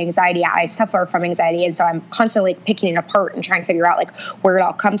back to the anxiety. I suffer from anxiety, and so I'm constantly picking it apart and trying to figure out, like, where it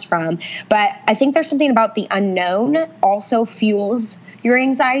all comes from. But I think there's something about the unknown also fuels your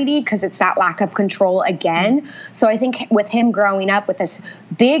anxiety, because it's that lack of control again. So I think with him growing up with this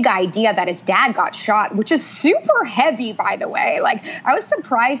big idea that his dad got shot, which is super heavy, by the way. Like, I was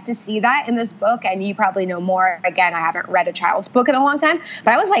surprised to see that in this book, and you probably know more. Again, I haven't read a child's book in a long time,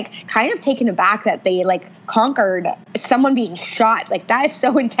 but I was, like, kind of taken aback that they, like, conquered someone being shot. Like, that is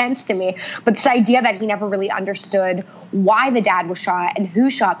so intense to me. But this idea that he never really understood why the dad was shot and who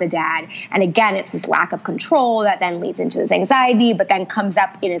shot the dad. And again, it's this lack of control that then leads into his anxiety, but then comes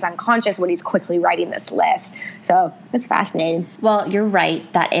up in his unconscious when he's quickly writing this list. So it's fascinating. Well, you're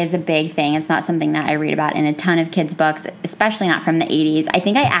right. That is a big thing. It's not something that I read about in a ton of kids' books, especially not from the 80s. I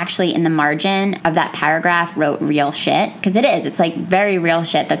think I actually, in the margin of that paragraph, wrote real shit, because it is. It's, like, very real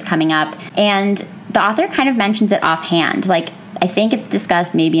shit that's coming up. And the author kind of mentions it offhand. Like, I think it's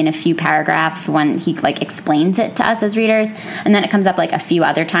discussed maybe in a few paragraphs when he, like, explains it to us as readers. And then it comes up, like, a few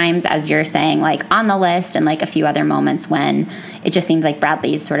other times, as you're saying, like, on the list, and, like, a few other moments when it just seems like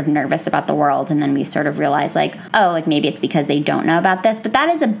Bradley's sort of nervous about the world. And then we sort of realize, like, oh, like, maybe it's because they don't know about this. But that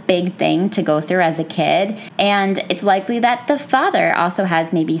is a big thing to go through as a kid. And it's likely that the father also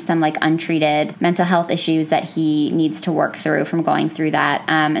has maybe some, like, untreated mental health issues that he needs to work through from going through that.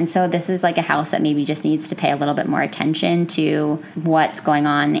 And so this is, like, a house that maybe just needs to pay a little bit more attention to what's going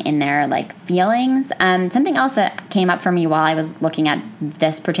on in their, like, feelings. Something else that came up for me while I was looking at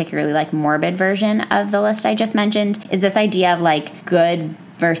this particularly, like, morbid version of the list I just mentioned is this idea of, like, good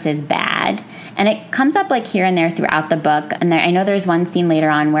versus bad. And it comes up like here and there throughout the book. And I know there's one scene later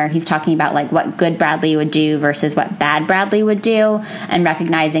on where he's talking about like what good Bradley would do versus what bad Bradley would do, and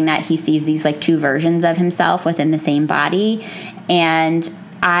recognizing that he sees these like two versions of himself within the same body. And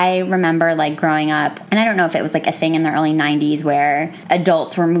I remember like growing up, and I don't know if it was like a thing in the early 90s where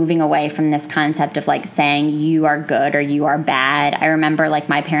adults were moving away from this concept of like saying you are good or you are bad. I remember like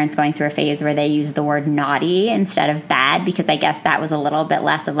my parents going through a phase where they used the word naughty instead of bad, because I guess that was a little bit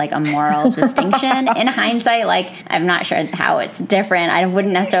less of like a moral distinction. In hindsight, like I'm not sure how it's different. I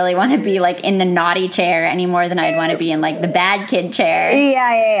wouldn't necessarily want to be like in the naughty chair any more than I'd want to be in like the bad kid chair.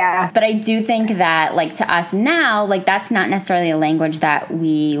 Yeah. But I do think that like to us now, like that's not necessarily a language that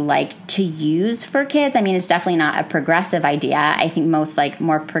we like to use for kids. I mean, it's definitely not a progressive idea. I think most like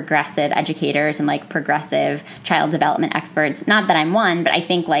more progressive educators and like progressive child development experts, not that I'm one, but I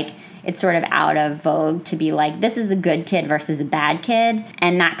think like it's sort of out of vogue to be like, this is a good kid versus a bad kid.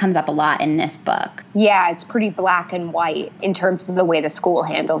 And that comes up a lot in this book. Yeah, it's pretty black and white in terms of the way the school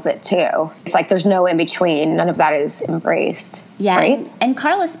handles it, too. It's like there's no in between. None of that is embraced. Yeah, right? And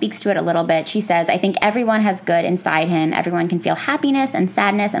Carla speaks to it a little bit. She says, I think everyone has good inside him. Everyone can feel happiness and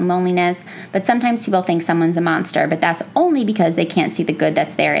sadness and loneliness. But sometimes people think someone's a monster. But that's only because they can't see the good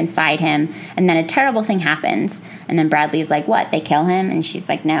that's there inside him. And then a terrible thing happens. And then Bradley's like, what? They kill him? And she's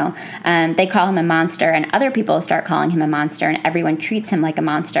like, no. They call him a monster, and other people start calling him a monster, and everyone treats him like a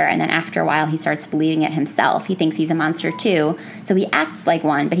monster. And then after a while, he starts believing it himself. He thinks he's a monster too, so he acts like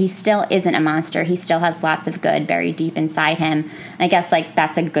one, but he still isn't a monster. He still has lots of good buried deep inside him. And I guess like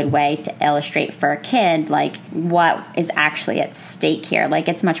that's a good way to illustrate for a kid like what is actually at stake here. Like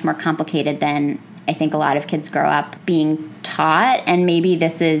it's much more complicated than I think a lot of kids grow up being taught, and maybe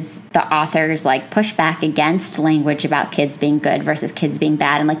this is the author's like pushback against language about kids being good versus kids being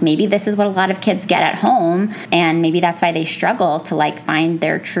bad, and like maybe this is what a lot of kids get at home, and maybe that's why they struggle to like find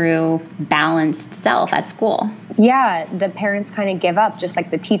their true balanced self at school. Yeah, the parents kind of give up, just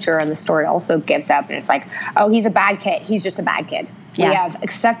like the teacher in the story also gives up, and it's like, oh, he's a bad kid. He's just a bad kid. Yeah. We have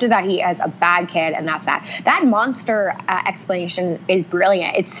accepted that he is a bad kid, and that's that. That monster explanation is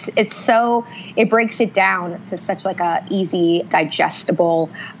brilliant. It breaks it down to such like a easy, digestible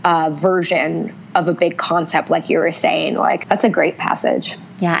version of a big concept, like you were saying. Like that's a great passage.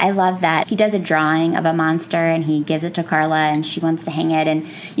 Yeah, I love that. He does a drawing of a monster and he gives it to Carla and she wants to hang it. And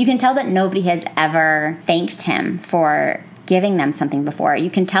you can tell that nobody has ever thanked him for giving them something before. You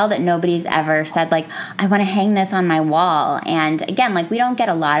can tell that nobody's ever said, like, I want to hang this on my wall. And again, like, we don't get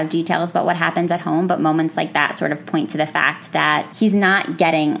a lot of details about what happens at home, but moments like that sort of point to the fact that he's not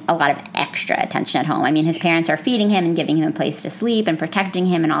getting a lot of extra attention at home. I mean, his parents are feeding him and giving him a place to sleep and protecting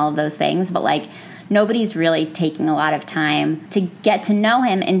him and all of those things, but like, nobody's really taking a lot of time to get to know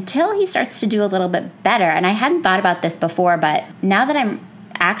him until he starts to do a little bit better. And I hadn't thought about this before, but now that I'm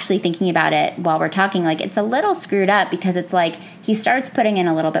actually thinking about it while we're talking, like it's a little screwed up because it's like he starts putting in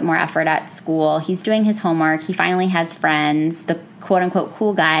a little bit more effort at school. He's doing his homework. He finally has friends. The quote-unquote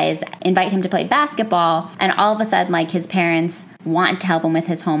cool guys invite him to play basketball, and all of a sudden, like, his parents want to help him with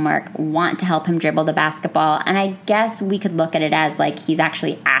his homework, want to help him dribble the basketball, and I guess we could look at it as, like, he's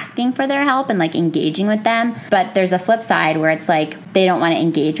actually asking for their help and, like, engaging with them, but there's a flip side where it's, like, they don't want to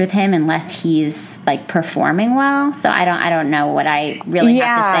engage with him unless he's, like, performing well, so I don't know what I really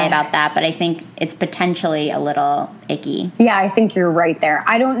have to say about that, but I think it's potentially a little icky. Yeah, I think you're right there.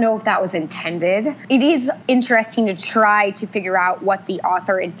 I don't know if that was intended. It is interesting to try to figure out what the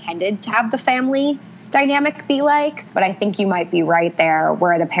author intended to have the family dynamic be like, but I think you might be right there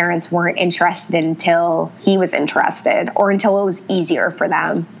where the parents weren't interested until he was interested or until it was easier for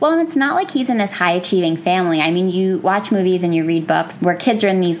them. Well, and it's not like he's in this high-achieving family. I mean, you watch movies and you read books where kids are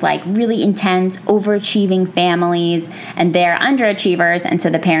in these like really intense, overachieving families and they're underachievers, and so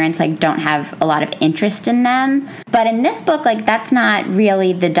the parents like don't have a lot of interest in them. But in this book, like that's not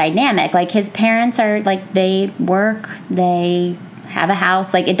really the dynamic. Like his parents are like, they work, they have a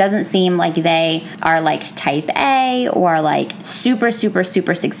house. Like, it doesn't seem like they are like type A or like super, super,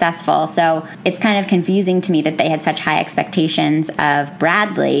 super successful. So it's kind of confusing to me that they had such high expectations of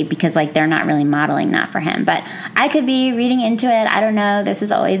Bradley because like they're not really modeling that for him. But I could be reading into it. I don't know. This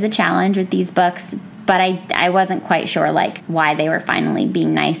is always a challenge with these books. But I wasn't quite sure, like, why they were finally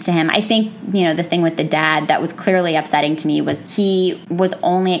being nice to him. I think, you know, the thing with the dad that was clearly upsetting to me was he was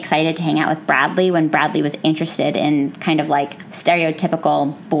only excited to hang out with Bradley when Bradley was interested in kind of, like,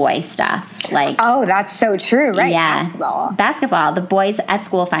 stereotypical boy stuff. Like, oh, that's so true, right? Yeah. Basketball. The boys at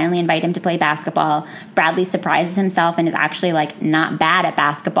school finally invite him to play basketball. Bradley surprises himself and is actually, like, not bad at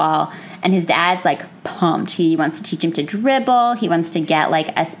basketball. And his dad's, like, pumped. He wants to teach him to dribble. He wants to get,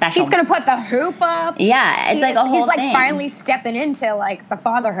 like, a special... He's going to put the hoop up. up. Yeah, it's like a whole He's like thing. finally stepping into like the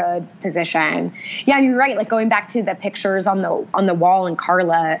fatherhood position. Yeah, and you're right. Like going back to the pictures on the wall in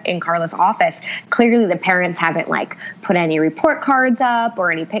Carla's office, clearly the parents haven't like put any report cards up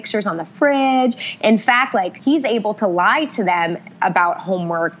or any pictures on the fridge. In fact, like he's able to lie to them about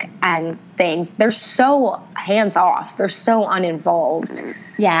homework and things. They're so hands off. They're so uninvolved.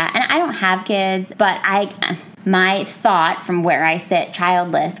 Yeah, and I don't have kids, but my thought from where I sit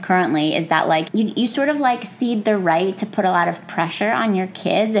childless currently is that like you sort of like cede the right to put a lot of pressure on your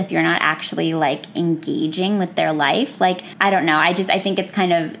kids if you're not actually like engaging with their life. Like, I don't know. I think it's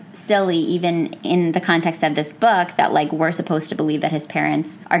kind of silly, even in the context of this book, that like we're supposed to believe that his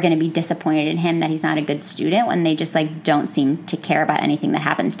parents are going to be disappointed in him, that he's not a good student, when they just like don't seem to care about anything that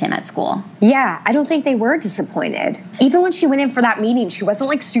happens to him at school. Yeah, I don't think they were disappointed. Even when she went in for that meeting, she wasn't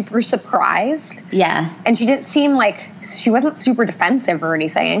like super surprised. Yeah. And she didn't seem like, she wasn't super defensive or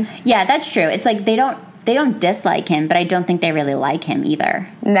anything. Yeah, that's true. It's like they don't dislike him, but I don't think they really like him either.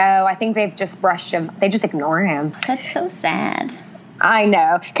 No, I think they've just brushed him. They just ignore him. That's so sad. I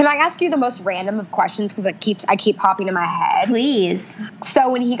know. Can I ask you the most random of questions, because I keep popping in my head? Please.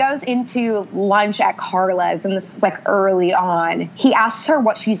 So when he goes into lunch at Carla's, and this is like early on, he asks her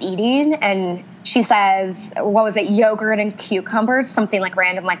what she's eating, and she says, what was it, yogurt and cucumbers, something like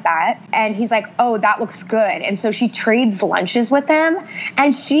random like that. And he's like, oh, that looks good. And so she trades lunches with him,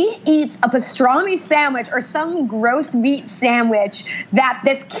 and she eats a pastrami sandwich or some gross meat sandwich that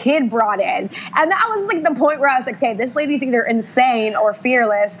this kid brought in. And that was like the point where I was like, okay, this lady's either insane or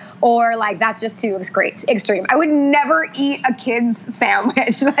fearless, or like that's just too extreme. I would never eat a kid's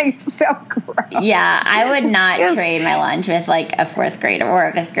sandwich. Like, so gross. Yeah, I would not trade my lunch with like a 4th grader or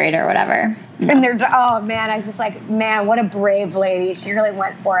a 5th grader or whatever. No. And they're, oh man, I was just like, man, what a brave lady. She really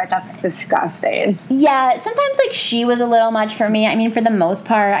went for it. That's disgusting. Yeah, sometimes like she was a little much for me. I mean, for the most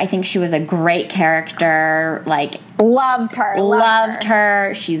part, I think she was a great character. Like, loved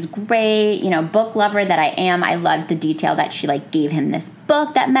her. She's great. You know, book lover that I am. I loved the detail that she like gave him this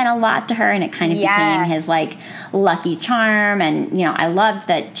book that meant a lot to her, and it kind of became his like lucky charm. And, you know, I loved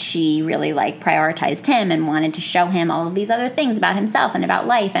that she really like prioritized him and wanted to show him all of these other things about himself and about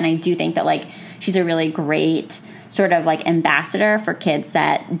life. And I do think that like she's a really great sort of like ambassador for kids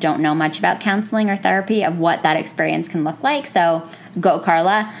that don't know much about counseling or therapy, of what that experience can look like. So go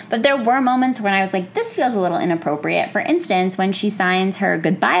Carla. But there were moments when I was like, this feels a little inappropriate. For instance, when she signs her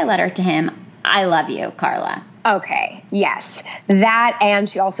goodbye letter to him, I love you, Carla. Okay, yes. That, and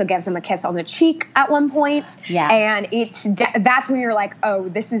she also gives him a kiss on the cheek at one point. Yeah. And that's when you're like, oh,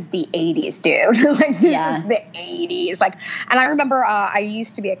 this is the 80s, dude. Like, this is the 80s. Like, and I remember I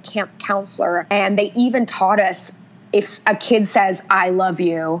used to be a camp counselor, and they even taught us, if a kid says, I love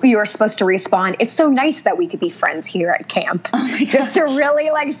you, you're supposed to respond, it's so nice that we could be friends here at camp. Oh my just to really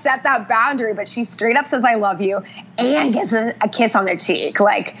like set that boundary. But she straight up says, I love you, and gives a kiss on the cheek.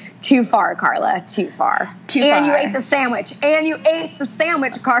 Like, too far, Carla, too far. And you ate the sandwich.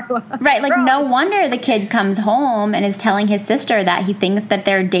 Carla. Right, like, no wonder the kid comes home and is telling his sister that he thinks that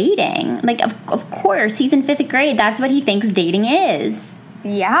they're dating. Like, of course, he's in 5th grade. That's what he thinks dating is.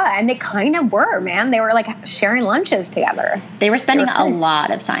 Yeah, and they kind of were, man. They were like sharing lunches together. They were spending a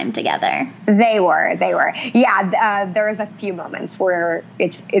lot of time together. They were. Yeah, there was a few moments where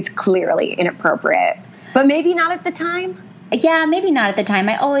it's clearly inappropriate, but maybe not at the time. Yeah, maybe not at the time.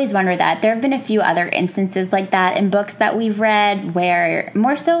 I always wonder that. There have been a few other instances like that in books that we've read, where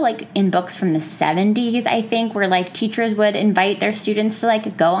more so like in books from the 70s, I think, where like teachers would invite their students to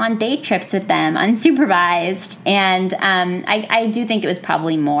like go on day trips with them unsupervised. And I do think it was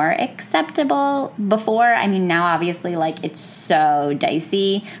probably more acceptable before. I mean, now obviously like it's so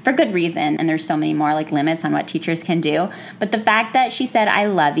dicey for good reason, and there's so many more like limits on what teachers can do. But the fact that she said, I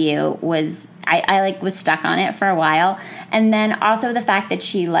love you, was... I like was stuck on it for a while. And then also the fact that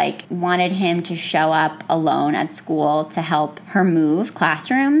she like wanted him to show up alone at school to help her move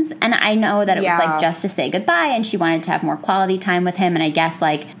classrooms. And I know that it was like just to say goodbye, and she wanted to have more quality time with him. And I guess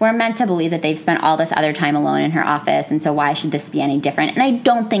like we're meant to believe that they've spent all this other time alone in her office, and so why should this be any different? And I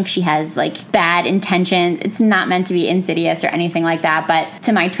don't think she has like bad intentions. It's not meant to be insidious or anything like that. But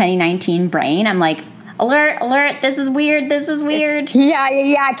to my 2019 brain, I'm like, alert, this is weird.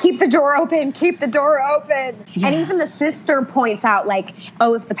 Yeah. Keep the door open. Yeah. And even the sister points out, like,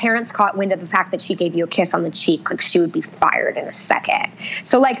 oh, if the parents caught wind of the fact that she gave you a kiss on the cheek, like, she would be fired in a second.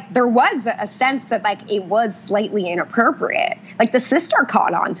 So, like, there was a sense that, like, it was slightly inappropriate. Like, the sister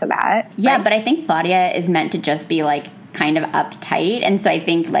caught on to that. Yeah, right? but I think Claudia is meant to just be, like, kind of uptight. And so I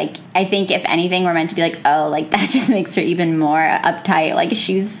think if anything, we're meant to be like, oh, like that just makes her even more uptight. Like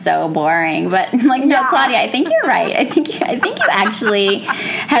she's so boring. But like, no, Claudia, I think you're right. I think you actually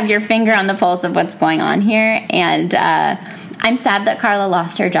have your finger on the pulse of what's going on here. And I'm sad that Carla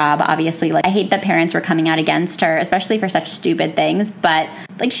lost her job, obviously. Like, I hate that parents were coming out against her, especially for such stupid things. But,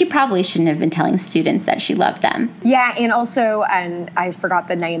 like, she probably shouldn't have been telling students that she loved them. Yeah, and also, and I forgot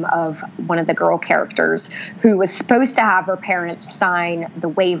the name of one of the girl characters who was supposed to have her parents sign the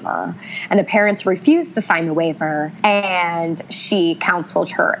waiver. And the parents refused to sign the waiver, and she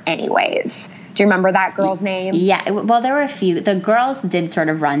counseled her anyways. Do you remember that girl's name? Yeah. Well, there were a few. The girls did sort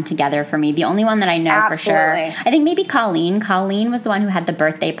of run together for me. The only one that I know for sure, I think maybe Colleen. Colleen was the one who had the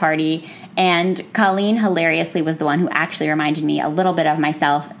birthday party. And Colleen, hilariously, was the one who actually reminded me a little bit of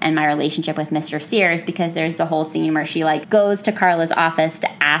myself and my relationship with Mr. Sears, because there's the whole scene where she, like, goes to Carla's office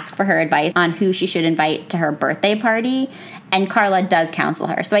to ask for her advice on who she should invite to her birthday party. And Carla does counsel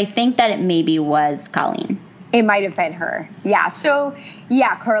her. So I think that it maybe was Colleen. It might have been her. Yeah. So,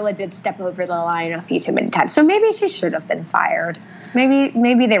 yeah, Carla did step over the line a few too many times. So maybe she should have been fired.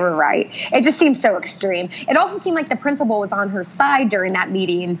 Maybe they were right. It just seemed so extreme. It also seemed like the principal was on her side during that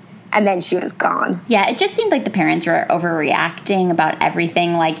meeting, and then she was gone. Yeah, it just seemed like the parents were overreacting about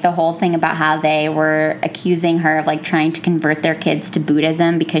everything. Like the whole thing about how they were accusing her of like trying to convert their kids to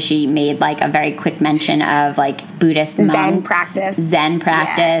Buddhism because she made like a very quick mention of like Buddhist monks. Zen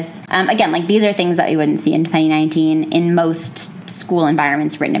practice. Yeah. Again, like these are things that we wouldn't see in 2019 in most school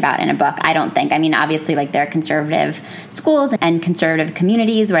environments written about in a book, I don't think. I mean, obviously, like there are conservative schools and conservative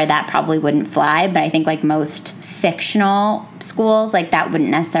communities where that probably wouldn't fly, but I think like most fictional schools, like that wouldn't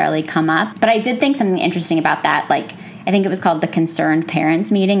necessarily come up. But I did think something interesting about that, like I think it was called the Concerned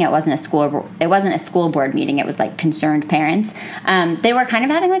Parents meeting. It wasn't a school board meeting. It was like concerned parents. They were kind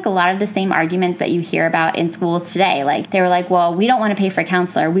of having like a lot of the same arguments that you hear about in schools today. Like they were like, well, we don't want to pay for a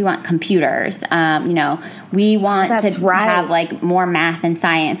counselor. We want computers. We want have like more math and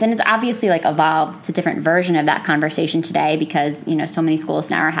science. And it's obviously like evolved. It's a different version of that conversation today because, so many schools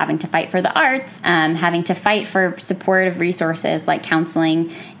now are having to fight for the arts, having to fight for supportive resources like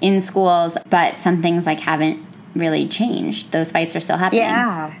counseling in schools. But some things like haven't really changed. Those fights are still happening.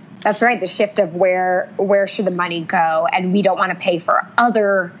 Yeah, that's right. The shift of where should the money go, and we don't want to pay for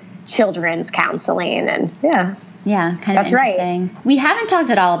other children's counseling, and yeah, kind of interesting. Right. We haven't talked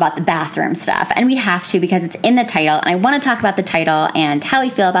at all about the bathroom stuff, and we have to because it's in the title, and I want to talk about the title and how we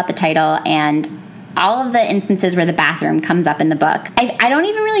feel about the title and all of the instances where the bathroom comes up in the book. I don't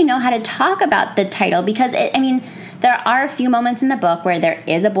even really know how to talk about the title because there are a few moments in the book where there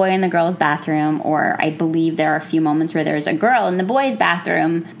is a boy in the girl's bathroom, or I believe there are a few moments where there's a girl in the boy's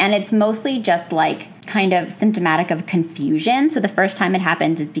bathroom, and it's mostly just like kind of symptomatic of confusion. So the first time it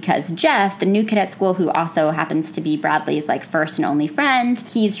happens is because Jeff, the new kid at school who also happens to be Bradley's like first and only friend,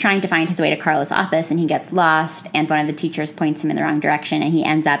 he's trying to find his way to Carla's office and he gets lost, and one of the teachers points him in the wrong direction and he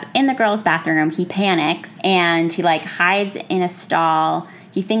ends up in the girl's bathroom. He panics and he like hides in a stall.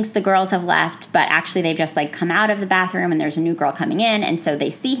 He thinks the girls have left, but actually they've just like come out of the bathroom and there's a new girl coming in. And so they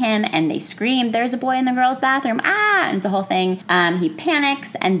see him and they scream, "There's a boy in the girl's bathroom." Ah! And it's a whole thing. He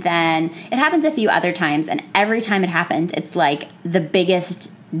panics, and then it happens a few other times. And every time it happens, it's like the biggest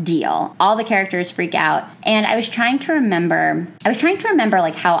deal. All the characters freak out. And I was trying to remember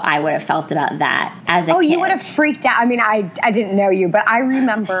like how I would have felt about that as a kid. You would have freaked out. I mean, I didn't know you, but I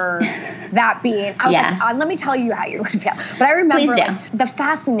remember that being, I was like, let me tell you how you would feel. But I remember like, the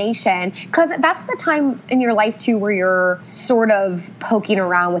fascination, because that's the time in your life too where you're sort of poking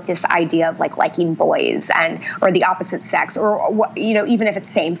around with this idea of like liking boys or the opposite sex, or even if it's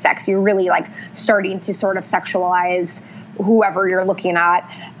same sex, you're really like starting to sort of sexualize whoever you're looking at.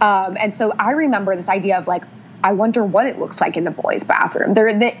 And so I remember this idea of like, I wonder what it looks like in the boys' bathroom.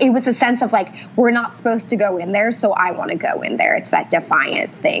 It was a sense of like, we're not supposed to go in there, so I want to go in there. It's that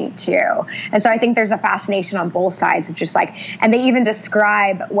defiant thing too. And so I think there's a fascination on both sides of just like, and they even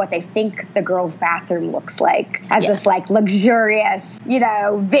describe what they think the girls' bathroom looks like as this like luxurious,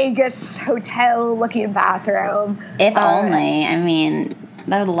 Vegas hotel looking bathroom. If only,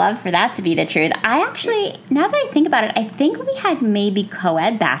 I would love for that to be the truth. I actually, now that I think about it, I think we had maybe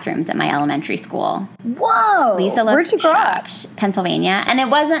co-ed bathrooms at my elementary school. Whoa. Lisa looks Where'd you grow up? Pennsylvania. And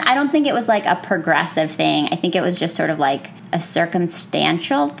I don't think it was like a progressive thing. I think it was just sort of like a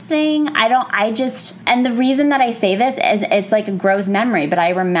circumstantial thing. And the reason that I say this is it's like a gross memory, but I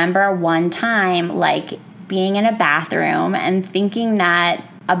remember one time like being in a bathroom and thinking that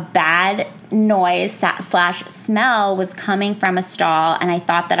a bad noise slash smell was coming from a stall, and I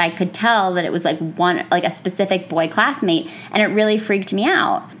thought that I could tell that it was like a specific boy classmate, and it really freaked me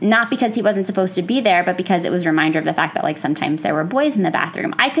out. Not because he wasn't supposed to be there, but because it was a reminder of the fact that like sometimes there were boys in the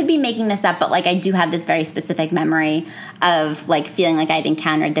bathroom. I could be making this up, but like I do have this very specific memory of like feeling like I'd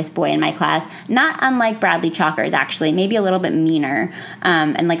encountered this boy in my class, not unlike Bradley Chalker's actually, maybe a little bit meaner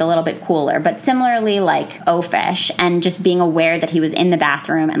and like a little bit cooler, but similarly like oafish, and just being aware that he was in the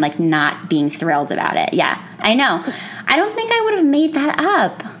bathroom and like not being thrilled about it. Yeah, I know. I don't think I would have made that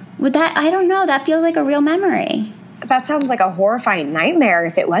up. Would that? I don't know. That feels like a real memory. That sounds like a horrifying nightmare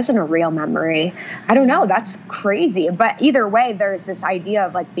if it wasn't a real memory. I don't know. That's crazy. But either way, there's this idea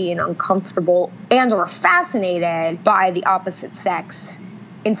of like being uncomfortable and or fascinated by the opposite sex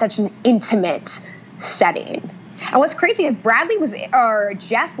in such an intimate setting. And what's crazy is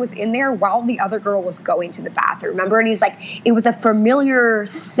Jeff was in there while the other girl was going to the bathroom. Remember? And he's like, it was a familiar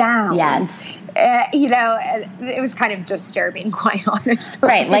sound. Yes. It was kind of disturbing, quite honestly.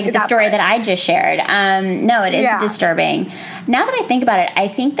 Right, like the story that I just shared. No, it is disturbing. Now that I think about it, I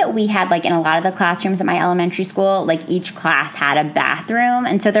think that we had, like, in a lot of the classrooms at my elementary school, like, each class had a bathroom.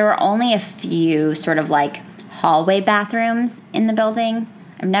 And so there were only a few sort of, like, hallway bathrooms in the building.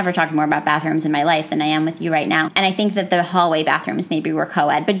 I've never talked more about bathrooms in my life than I am with you right now. And I think that the hallway bathrooms maybe were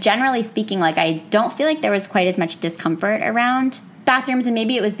co-ed. But generally speaking, like, I don't feel like there was quite as much discomfort around bathrooms, and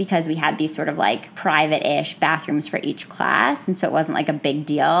maybe it was because we had these sort of like private-ish bathrooms for each class, and so it wasn't like a big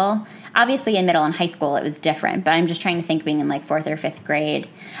deal. Obviously in middle and high school it was different, but I'm just trying to think being in like 4th or 5th grade,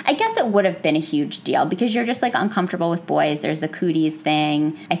 I guess it would have been a huge deal because you're just like uncomfortable with boys. There's the cooties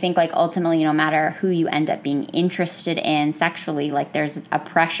thing. I think like ultimately no matter who you end up being interested in sexually, like there's a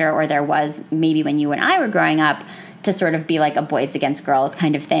pressure, or there was maybe when you and I were growing up, to sort of be like a boys against girls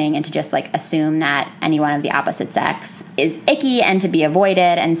kind of thing, and to just like assume that anyone of the opposite sex is icky and to be avoided.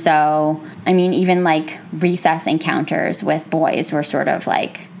 And so, I mean, even like recess encounters with boys were sort of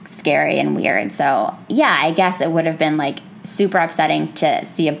like scary and weird. So yeah, I guess it would have been like super upsetting to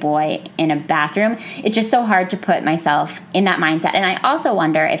see a boy in a bathroom. It's just so hard to put myself in that mindset. And I also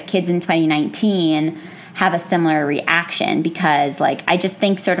wonder if kids in 2019 have a similar reaction, because like I just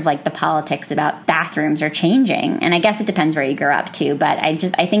think sort of like the politics about bathrooms are changing, and I guess it depends where you grew up too, but I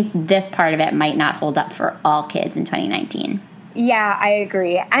think this part of it might not hold up for all kids in 2019. Yeah, I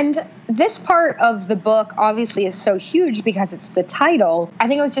agree. And this part of the book obviously is so huge because it's the title. I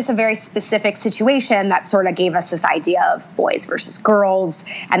think it was just a very specific situation that sort of gave us this idea of boys versus girls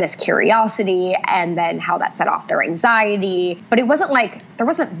and this curiosity, and then how that set off their anxiety. But it wasn't like, there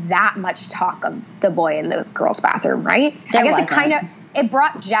wasn't that much talk of the boy in the girl's bathroom, right? I guess it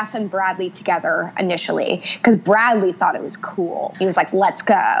brought Jeff and Bradley together initially because Bradley thought it was cool. He was like, let's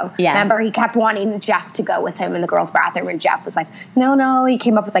go. Yeah. Remember, he kept wanting Jeff to go with him in the girls' bathroom, and Jeff was like, no. He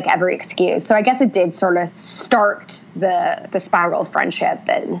came up with like every excuse. So I guess it did sort of start the spiral of friendship.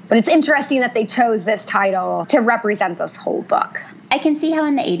 But it's interesting that they chose this title to represent this whole book. I can see how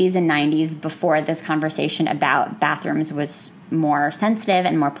in the 80s and 90s, before this conversation about bathrooms was more sensitive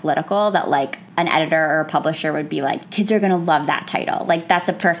and more political, that like an editor or a publisher would be like, kids are going to love that title. Like, that's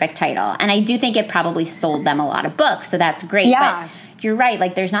a perfect title. And I do think it probably sold them a lot of books, so that's great. Yeah. But you're right.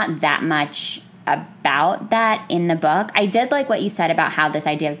 Like, there's not that much about that in the book. I did like what you said about how this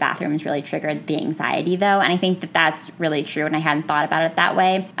idea of bathrooms really triggered the anxiety, though. And I think that that's really true, and I hadn't thought about it that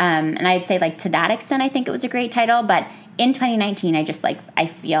way. And I'd say, like, to that extent, I think it was a great title. But in 2019, I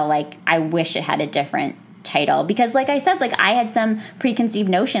feel like I wish it had a different title, because like I said, like I had some preconceived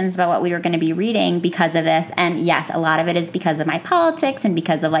notions about what we were going to be reading because of this. And yes, a lot of it is because of my politics and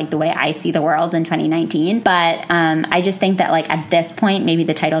because of like the way I see the world in 2019. But I just think that like at this point, maybe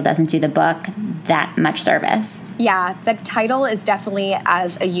the title doesn't do the book that much service. Yeah, the title is definitely,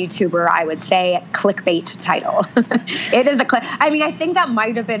 as a YouTuber, I would say, clickbait title. It is a I think that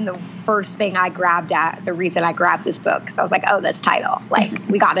might have been the first thing I grabbed at, the reason I grabbed this book. So I was like, oh, this title, like,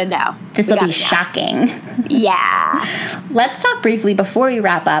 we got to know. This will be shocking. Yeah. Let's talk briefly before we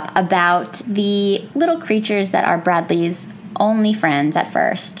wrap up about the little creatures that are Bradley's only friends at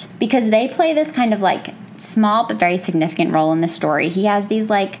first, because they play this kind of like small but very significant role in the story. He has these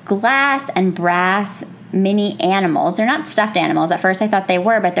like glass and brass mini animals. They're not stuffed animals. At first I thought they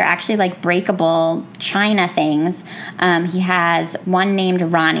were, but they're actually like breakable china things. He has one named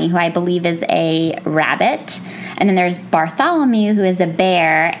Ronnie, who I believe is a rabbit. And then there's Bartholomew, who is a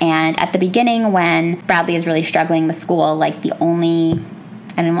bear. And at the beginning, when Bradley is really struggling with school, like the only,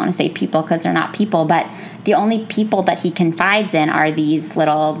 I didn't want to say people because they're not people, but the only people that he confides in are these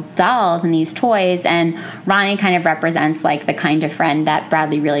little dolls and these toys, and Ronnie kind of represents like the kind of friend that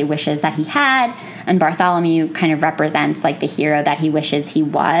Bradley really wishes that he had, and Bartholomew kind of represents like the hero that he wishes he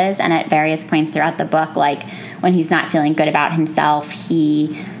was. And at various points throughout the book, like when he's not feeling good about himself,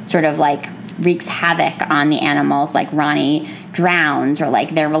 he sort of like wreaks havoc on the animals, like Ronnie drowns, or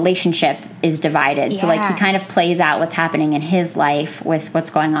like their relationship is divided. So like he kind of plays out what's happening in his life with what's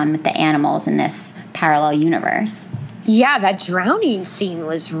going on with the animals in this parallel universe. Yeah, that drowning scene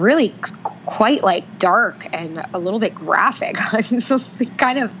was really quite like dark and a little bit graphic. So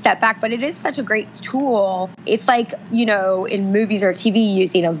kind of setback, but it is such a great tool. It's like, you know, in movies or TV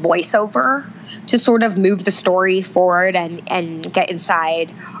using a voiceover to sort of move the story forward and get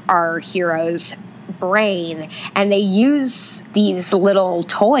inside our hero's brain. And they use these little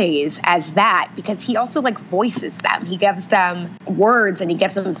toys as that, because he also like voices them. He gives them words and he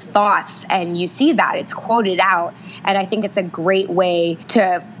gives them thoughts, and you see that it's quoted out. And I think it's a great way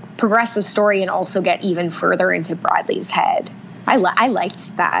to progress the story and also get even further into Bradley's head. I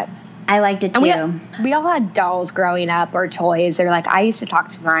liked that. I liked it too. And we all had dolls growing up, or toys. They're like, I used to talk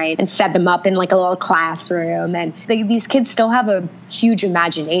to mine and set them up in like a little classroom. And these kids still have a huge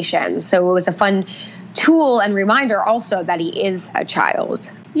imagination. So it was a fun tool and reminder also that he is a child.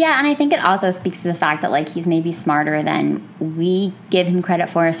 Yeah, and I think it also speaks to the fact that like he's maybe smarter than we give him credit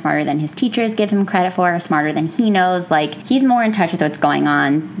for, smarter than his teachers give him credit for, smarter than he knows. Like he's more in touch with what's going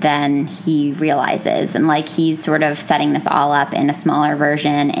on than he realizes, and like he's sort of setting this all up in a smaller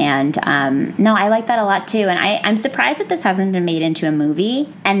version. And no, I like that a lot too. And I'm surprised that this hasn't been made into a movie,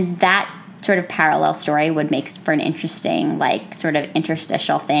 and that sort of parallel story would make for an interesting, like, sort of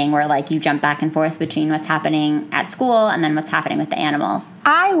interstitial thing where, like, you jump back and forth between what's happening at school and then what's happening with the animals.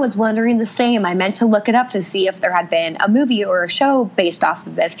 I was wondering the same. I meant to look it up to see if there had been a movie or a show based off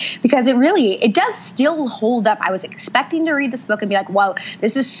of this, because it does still hold up. I was expecting to read this book and be like, wow,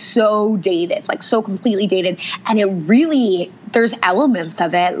 this is so dated, like so completely dated. And it really, there's elements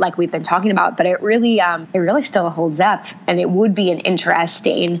of it like we've been talking about, but it really still holds up, and it would be an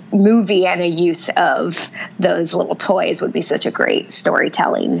interesting movie, and a use of those little toys would be such a great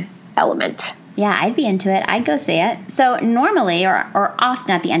storytelling element. Yeah, I'd be into it. I'd go see it. So normally, or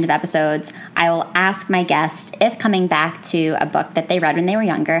often at the end of episodes, I will ask my guests if coming back to a book that they read when they were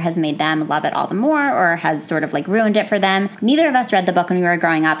younger has made them love it all the more, or has sort of like ruined it for them. Neither of us read the book when we were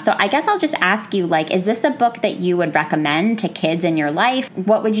growing up. So I guess I'll just ask you, like, is this a book that you would recommend to kids in your life?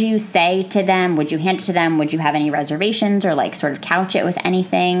 What would you say to them? Would you hand it to them? Would you have any reservations, or like sort of couch it with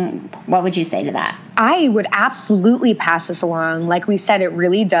anything? What would you say to that? I would absolutely pass this along. Like we said, it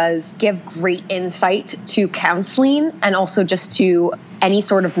really does give great insight to counseling, and also just to any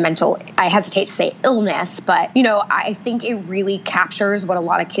sort of mental, I hesitate to say illness, but, you know, I think it really captures what a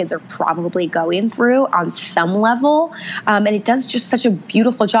lot of kids are probably going through on some level. And it does just such a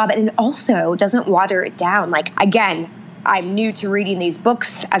beautiful job. And it also doesn't water it down. Like, again, I'm new to reading these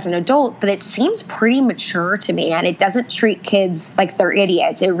books as an adult, but it seems pretty mature to me, and it doesn't treat kids like they're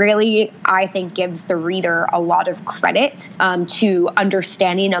idiots. It really, I think, gives the reader a lot of credit to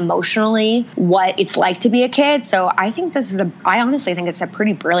understanding emotionally what it's like to be a kid. So I think I honestly think it's a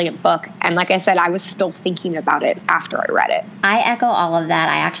pretty brilliant book. And like I said, I was still thinking about it after I read it. I echo all of that.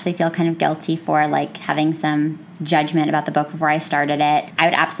 I actually feel kind of guilty for like having some judgment about the book before I started it. I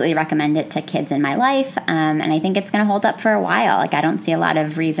would absolutely recommend it to kids in my life, and I think it's going to hold up for a while. Like, I don't see a lot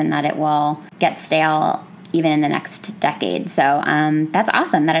of reason that it will get stale even in the next decade. So that's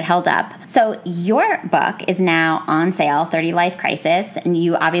awesome that it held up. So your book is now on sale, 30 Life Crisis, and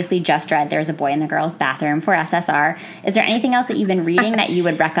you obviously just read There's a Boy in the Girl's Bathroom for SSR. Is there anything else that you've been reading that you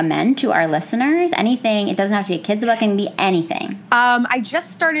would recommend to our listeners? Anything? It doesn't have to be a kid's book, it can be anything. I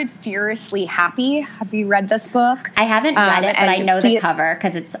just started Furiously Happy. Have you read this book? I haven't read it, but I know the cover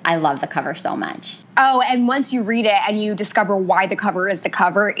because I love the cover so much. Oh, and once you read it and you discover why the cover is the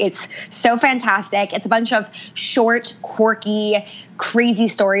cover, it's so fantastic. It's a bunch of short, quirky, crazy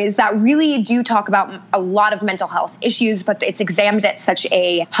stories that really do talk about a lot of mental health issues, but it's examined at such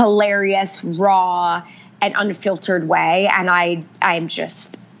a hilarious, raw, and unfiltered way. And I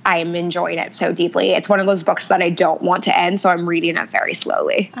am enjoying it so deeply. It's one of those books that I don't want to end, so I'm reading it very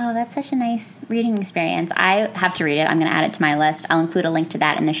slowly. Oh, that's such a nice reading experience. I have to read it. I'm going to add it to my list. I'll include a link to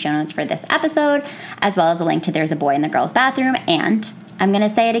that in the show notes for this episode, as well as a link to There's a Boy in the Girl's Bathroom. And I'm going to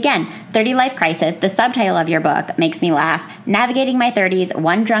say it again, 30 Life Crisis, the subtitle of your book, makes me laugh. Navigating my 30s,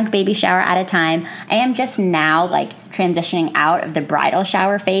 one drunk baby shower at a time. I am just now, like, transitioning out of the bridal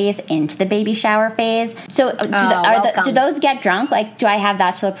shower phase into the baby shower phase. So do those get drunk? Like, do I have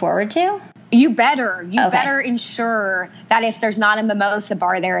that to look forward to? You better Okay. ensure that if there's not a mimosa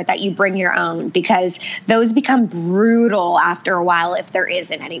bar there, that you bring your own, because those become brutal after a while if there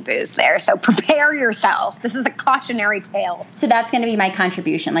isn't any booze there. So prepare yourself. This is a cautionary tale. So that's going to be my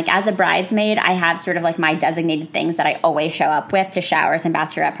contribution. Like, as a bridesmaid, I have sort of like my designated things that I always show up with to showers and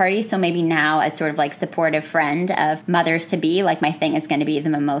bachelorette parties. So maybe now, as sort of like supportive friend of mothers to be, like, my thing is going to be the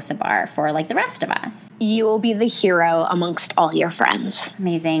mimosa bar for like the rest of us. You will be the hero amongst all your friends.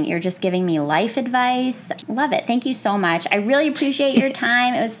 Amazing. You're just giving me life advice. Love it. Thank you so much. I really appreciate your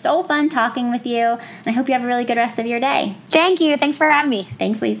time. It was so fun talking with you, and I hope you have a really good rest of your day. Thank you. Thanks for having me.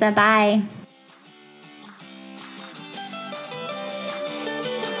 Thanks, Lisa. Bye.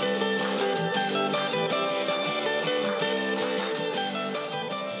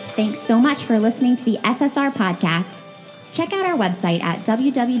 Thanks so much for listening to the SSR Podcast. Check out our website at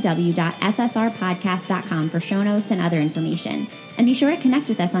www.ssrpodcast.com for show notes and other information. And be sure to connect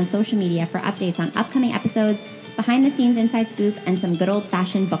with us on social media for updates on upcoming episodes, behind-the-scenes inside scoop, and some good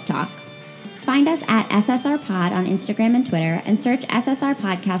old-fashioned book talk. Find us at SSR Pod on Instagram and Twitter, and search SSR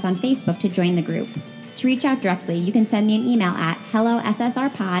Podcast on Facebook to join the group. To reach out directly, you can send me an email at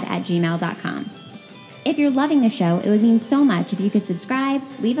hellossrpod@gmail.com. If you're loving the show, it would mean so much if you could subscribe,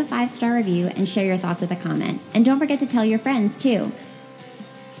 leave a 5-star review, and share your thoughts with a comment. And don't forget to tell your friends, too.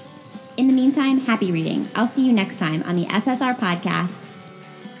 In the meantime, happy reading. I'll see you next time on the SSR Podcast.